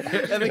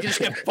 and they just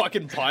get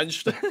fucking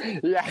punched.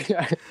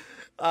 Yeah.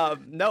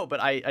 No, but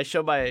I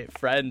showed my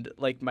friend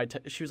like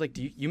she was like,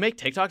 do you make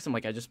TikToks? I'm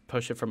like, I just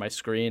push it from my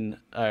screen,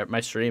 my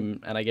stream,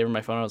 and I gave her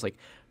my phone. I was like,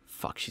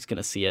 fuck, she's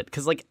gonna see it,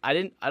 cause like I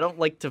don't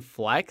like to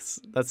flex.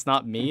 That's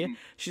not me.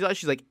 She's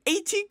like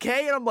 18K,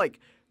 and I'm like,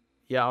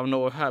 yeah, I don't know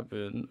what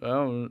happened. I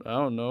don't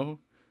know.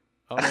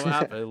 I don't know what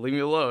happened. Leave me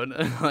alone.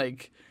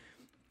 Like,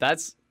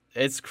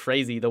 it's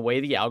crazy the way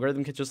the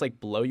algorithm can just like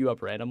blow you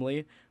up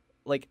randomly.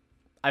 Like,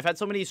 I've had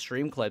so many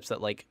stream clips that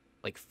like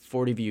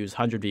 40 views,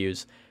 100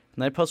 views,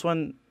 and then I post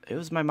one. It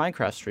was my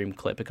Minecraft stream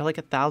clip. It got like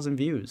 1,000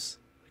 views.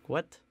 Like,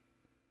 what?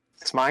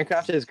 Because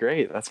Minecraft is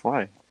great. That's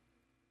why.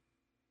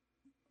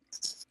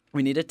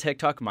 We need a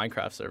TikTok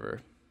Minecraft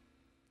server.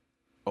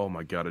 Oh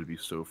my god, I'd be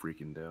so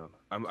freaking down.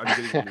 I'm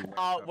getting a new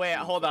Oh laptop wait,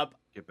 soon, hold so up.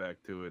 get back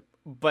to it.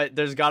 But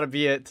there's got to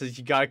be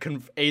you got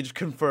to age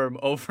confirm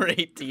over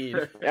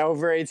 18. Yeah,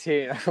 over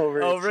 18.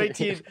 Over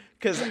 18,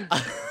 because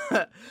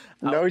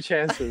No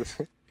chances.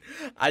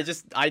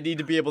 I need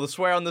to be able to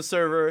swear on the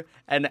server,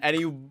 and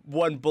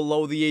anyone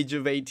below the age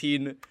of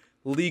 18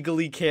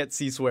 legally can't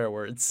see swear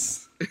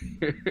words.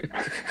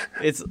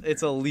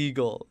 It's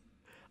illegal.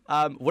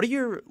 What are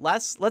your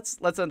let's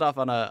end off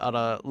on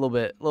a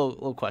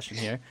little question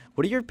here.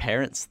 What do your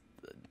parents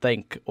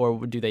think,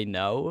 or do they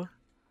know?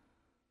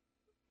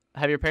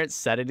 Have your parents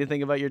said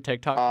anything about your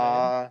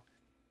TikTok?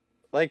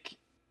 Like,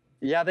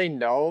 yeah, they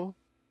know.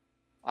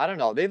 I don't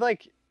know. They're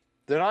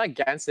not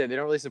against it. They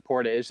don't really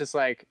support it. It's just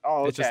like, oh,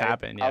 okay. It just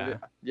happened, yeah.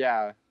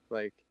 Yeah,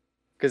 like,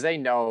 because they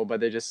know,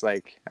 but they just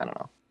like, I don't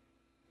know.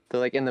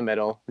 They're like in the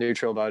middle,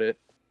 neutral about it.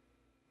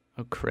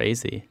 Oh,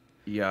 crazy.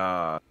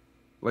 Yeah,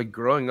 like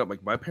growing up,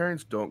 like my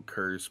parents don't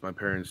curse. My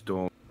parents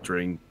don't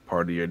drink,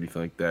 party, or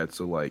anything like that.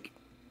 So like,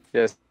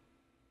 Yes.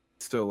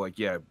 still like,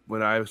 yeah,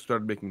 when I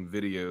started making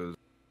videos,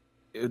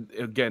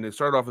 it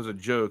started off as a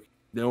joke.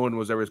 No one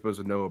was ever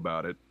supposed to know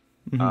about it.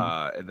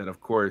 And then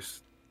of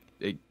course,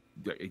 it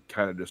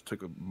kind of just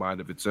took a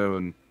mind of its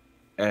own.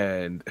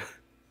 And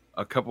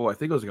I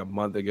think it was like a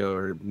month ago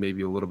or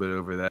maybe a little bit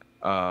over that.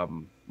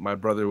 My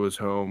brother was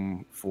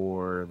home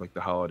for like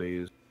the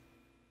holidays.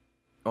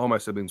 All my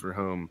siblings were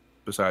home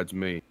besides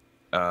me.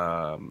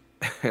 And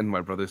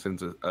my brother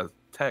sends a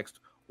text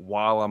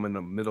while I'm in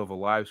the middle of a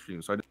live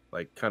stream. So I just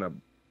like kind of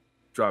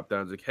dropped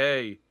down. It's like,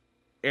 hey,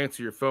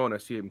 answer your phone. I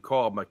see him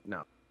call. I'm like,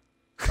 no,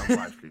 I'm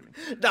live streaming.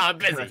 No, I'm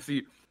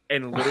busy.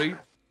 And literally,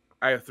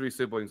 I have 3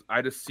 siblings.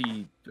 I just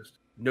see just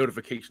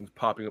notifications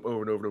popping up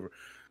over and over and over.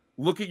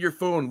 Look at your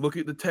phone. Look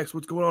at the text.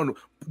 What's going on,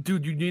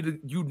 dude?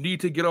 You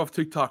need to get off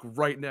TikTok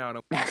right now. And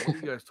I'm like, what are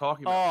you guys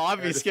talking about? Oh,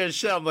 I'd be scared as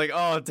shit. I'm like,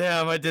 oh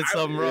damn, I did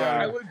something wrong.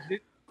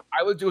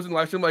 I legit was in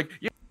live stream like,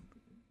 yeah.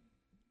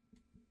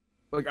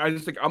 Like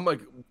I'm like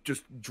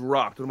just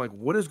dropped. And I'm like,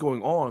 what is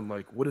going on?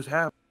 Like, what is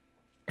happening?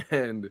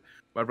 And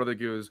my brother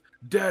goes,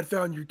 Dad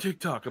found your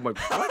TikTok. I'm like,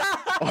 what?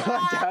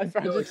 Dad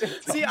found your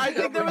TikTok. See, I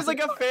think there was like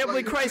a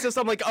family crisis.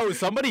 I'm like, oh,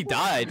 somebody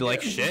died.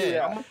 Like, shit.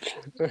 Yeah.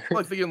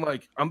 I'm thinking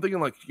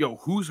like, yo,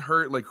 who's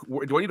hurt? Like,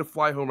 do I need to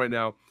fly home right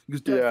now? He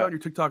goes, Dad found your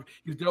TikTok.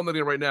 He's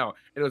downloading it right now.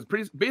 And it was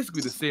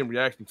basically the same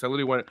reaction. So I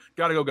literally went,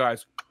 gotta go,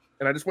 guys.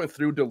 And I just went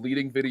through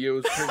deleting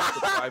videos, turning it to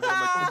private.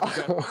 I'm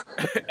like, oh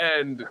my God.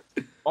 And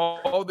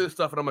all this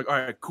stuff. And I'm like, all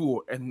right,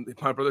 cool. And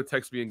my brother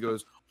texts me and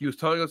goes, he was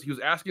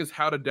asking us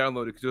how to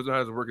download it because he doesn't know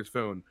how to work his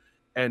phone.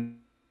 And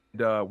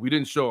we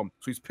didn't show him.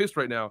 So he's pissed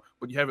right now,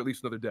 but you have at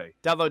least another day.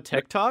 Download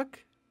TikTok?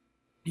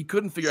 He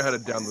couldn't figure out how to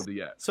download it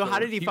yet. So how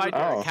did he find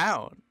your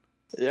account?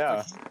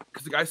 Yeah.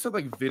 Because I sent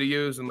like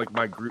videos in like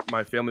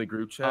my family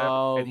group chat.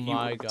 Oh and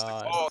my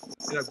God. Like, oh.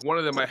 And like one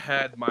of them I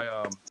had my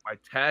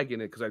tag in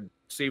it because I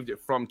saved it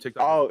from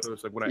TikTok. Oh, so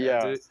it's like when I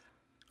edited it.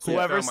 So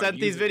whoever sent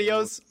these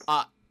videos,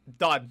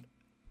 done.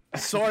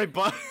 Sorry,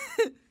 but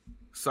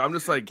so I'm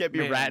just like, can't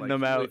be ratting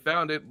them out. out. They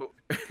found it, but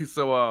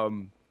so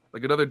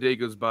like another day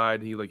goes by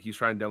and he's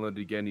trying to download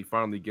it again. He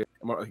finally gets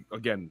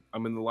again.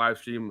 I'm in the live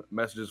stream,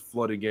 messages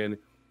flooding in.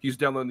 He's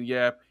downloading the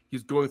app.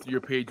 He's going through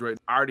your page right.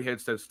 I already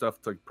had set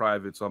stuff to like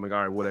private, so I'm like,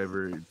 all right,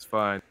 whatever, it's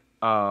fine.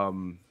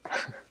 And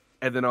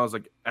then I was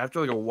like,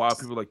 after like a while,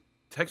 people were like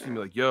texting me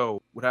like,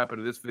 yo, what happened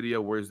to this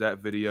video? Where's that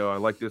video? I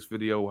like this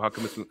video. How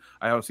come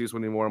I don't see this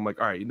one anymore? I'm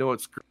like, all right, you know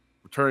what?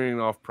 We're turning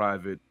it off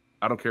private.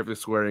 I don't care if they're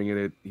swearing in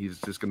it.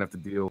 He's just gonna have to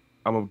deal.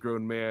 I'm a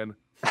grown man.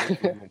 He's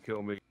gonna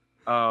kill me.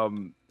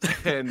 And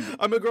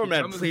I'm a grown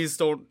man. Please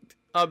don't.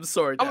 I'm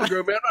sorry, Dad. I'm a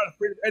grown man. I'm not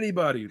afraid of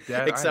anybody,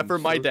 Dad. Except for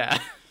my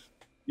dad.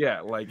 Yeah,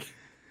 like,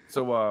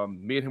 so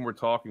me and him were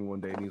talking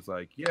one day, and he's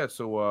like, yeah,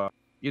 so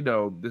you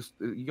know, this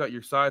you got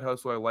your side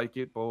hustle. I like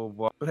it, blah blah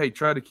blah. But hey,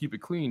 try to keep it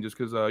clean, just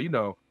because you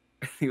know,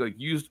 he like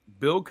used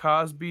Bill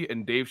Cosby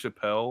and Dave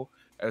Chappelle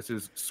as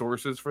his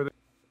sources for this.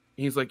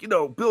 He's like, you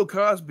know, Bill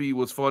Cosby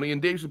was funny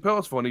and Dave Chappelle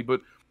was funny,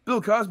 but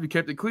Bill Cosby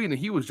kept it clean and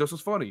he was just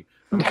as funny.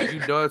 I'm like, you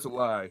know that's a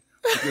lie.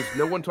 Because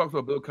no one talks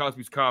about Bill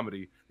Cosby's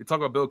comedy. They talk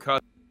about Bill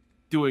Cosby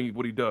doing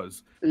what he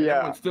does. Yeah.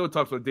 Everyone still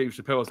talks about Dave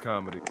Chappelle's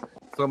comedy.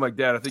 So I'm like,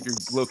 Dad, I think you're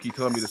low-key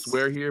telling me to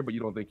swear here, but you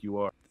don't think you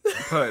are.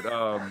 But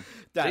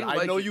Dad,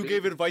 I know you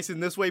gave advice in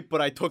this way,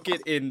 but I took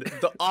it in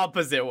the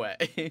opposite way.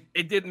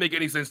 It didn't make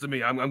any sense to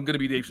me. I'm gonna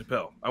be Dave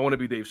Chappelle. I want to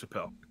be Dave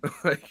Chappelle.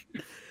 Like,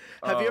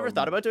 have you ever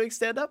thought about doing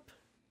stand-up?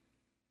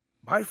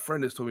 My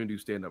friend has told me to do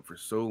stand-up for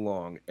so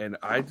long, and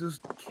I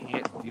just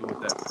can't deal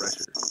with that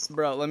pressure.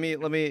 Bro, let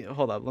me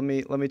hold up. Let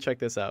me check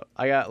this out.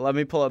 Let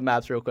me pull up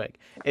maps real quick.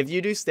 If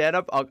you do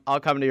stand-up, I'll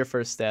come to your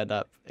first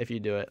stand-up if you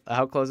do it.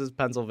 How close is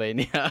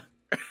Pennsylvania?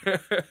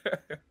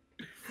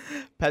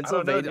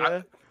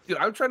 Pennsylvania. Dude,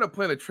 I'm trying to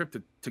plan a trip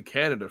to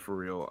Canada for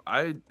real.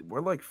 We're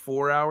like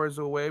 4 hours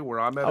away where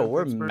I'm at. Oh,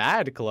 we're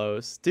mad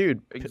close,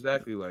 dude.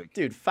 Exactly, like.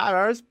 Dude, 5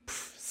 hours.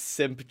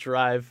 Simp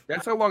drive.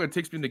 That's how long it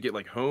takes me to get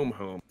like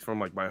home from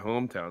like my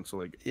hometown. So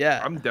like, yeah,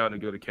 I'm down to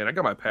go to Canada. I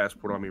got my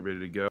passport on me, ready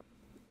to go.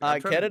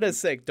 Canada's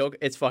sick. Don't.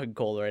 It's fucking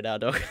cold right now.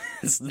 Don't.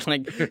 It's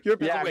like you're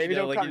Yeah, maybe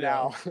don't like, come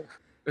now.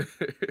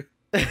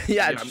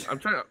 Yeah, I'm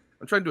trying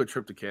to do a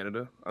trip to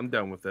Canada. I'm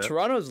down with that.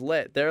 Toronto's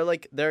lit. There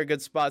are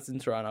good spots in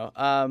Toronto.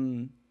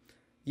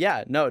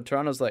 Yeah, no,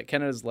 Toronto's lit.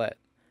 Canada's lit.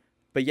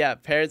 But yeah,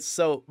 parents.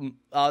 So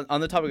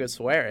on the topic of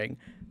swearing,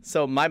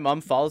 so my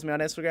mom follows me on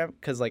Instagram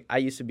because like I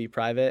used to be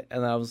private,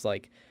 and I was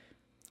like,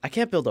 I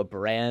can't build a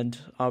brand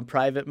on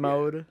private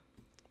mode,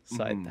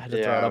 so I had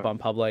to throw it up on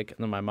public. And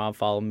then my mom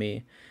followed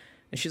me,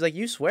 and she's like,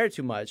 "You swear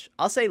too much."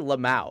 I'll say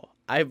Lamau.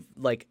 I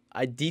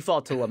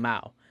default to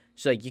Lamau.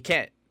 She's like, "You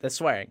can't. That's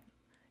swearing,"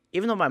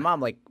 even though my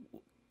mom like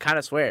kind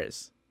of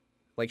swears.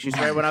 Like she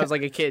swear when I was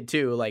like a kid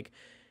too. Like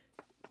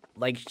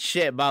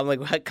shit, mom. Like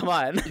what? Come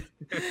on.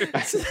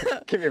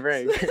 Give me a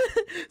break.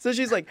 So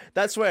she's like,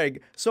 that's swearing.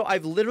 So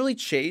I've literally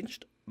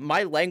changed.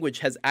 My language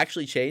has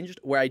actually changed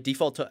where I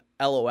default to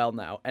LOL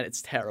now, and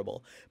it's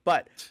terrible.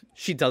 But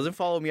she doesn't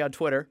follow me on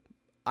Twitter.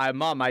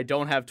 Mom, I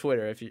don't have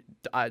Twitter.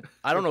 I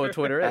don't know what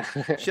Twitter is.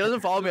 She doesn't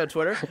follow me on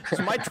Twitter.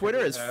 So my Twitter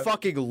is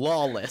fucking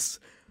lawless.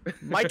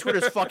 My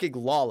Twitter's fucking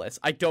lawless.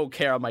 I don't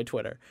care on my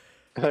Twitter.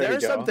 There are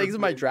some things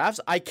in my drafts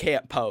I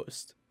can't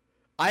post.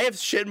 I have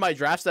shit in my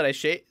drafts that I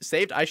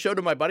saved. I showed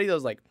to my buddy that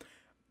was like,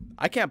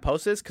 I can't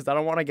post this because I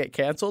don't want to get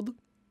canceled.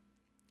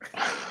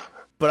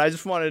 But I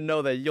just wanted to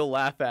know that you'll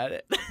laugh at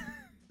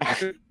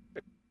it.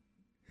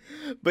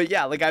 But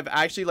yeah, like I've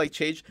actually like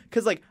changed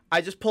because like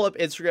I just pull up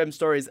Instagram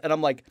stories and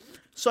I'm like,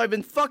 so I've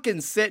been fucking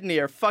sitting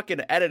here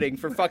fucking editing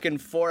for fucking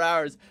 4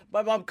 hours.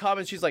 My mom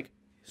comments, she's like,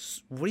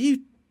 what are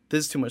you?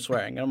 This is too much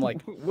swearing. And I'm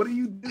like, what are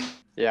you doing?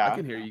 Yeah. I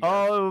can hear you guys.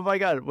 Oh my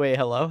God. Wait,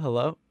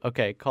 hello?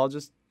 Okay, call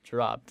just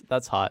dropped.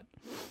 That's hot.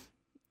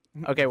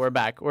 Okay, we're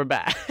back. All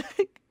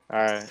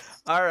right.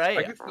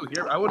 I can still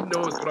hear. I wouldn't know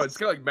what's going on. It's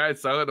kind of like mad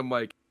silent. I'm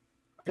like,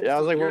 yeah, I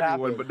was like, what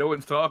happened? But no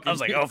one's talking. I was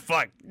like, oh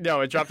fuck.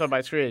 No, it dropped on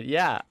my screen.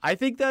 Yeah. I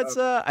think that's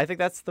the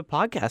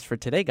podcast for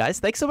today, guys.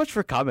 Thanks so much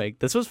for coming.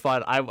 This was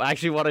fun. I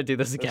actually want to do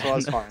this again.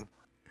 This was fun.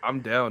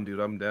 I'm down, dude.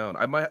 I'm down.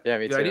 I might. Yeah,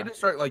 me too. I need to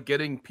start like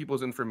getting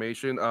people's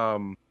information.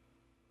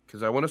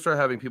 Because I want to start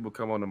having people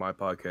come onto my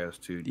podcast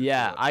too.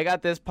 Yeah, I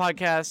got this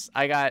podcast.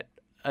 I got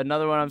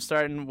another one I'm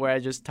starting where I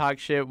just talk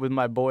shit with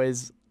my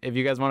boys. If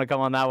you guys want to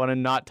come on that one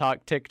and not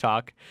talk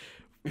TikTok,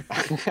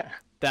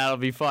 that'll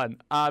be fun.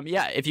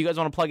 Yeah, if you guys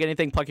want to plug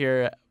anything, plug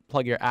your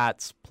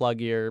ats, plug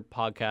your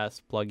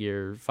podcast, plug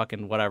your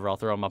fucking whatever. I'll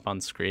throw them up on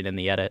the screen in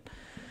the edit.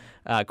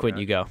 Quinn,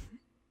 you go.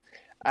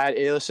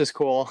 Alias is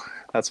cool.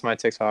 That's my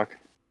TikTok.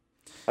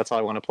 That's all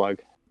I want to plug.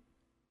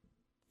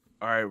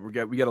 All right, we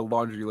got a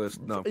laundry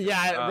list. No.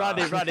 Yeah,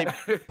 Rodney,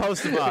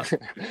 post them up.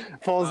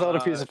 Pulls out a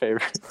piece of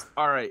paper.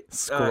 All right.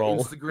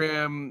 Scroll.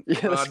 Instagram,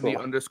 Yeah,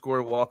 Rodney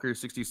scroll.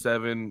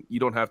 _Walker67. You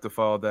don't have to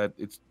follow that.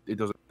 It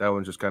doesn't. That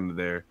one's just kind of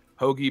there.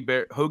 Hoagie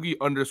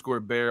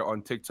 _Bear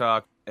on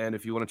TikTok. And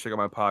if you want to check out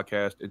my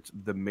podcast, it's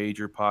The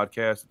Major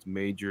Podcast. It's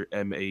Major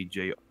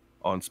MAJ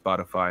on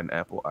Spotify and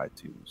Apple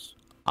iTunes.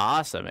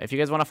 Awesome. If you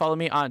guys want to follow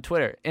me on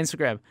Twitter,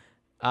 Instagram,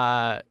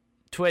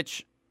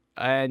 Twitch,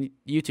 and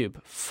YouTube.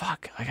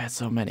 Fuck, I got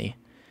so many.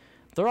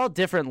 They're all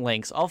different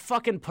links. I'll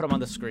fucking put them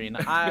on the screen.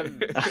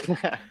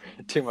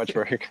 Too much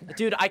work.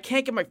 Dude, I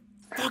can't get my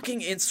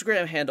fucking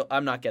Instagram handle.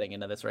 I'm not getting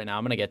into this right now.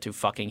 I'm gonna get too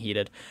fucking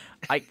heated.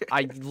 I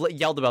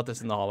yelled about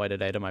this in the hallway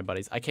today to my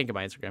buddies. I can't get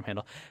my Instagram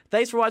handle.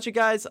 Thanks for watching,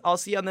 guys. I'll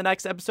see you on the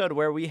next episode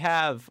where we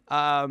have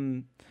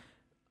other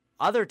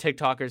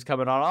TikTokers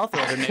coming on. I'll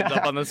throw their names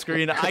up on the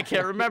screen. I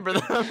can't remember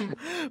them.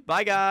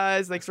 Bye,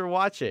 guys. Thanks for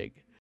watching.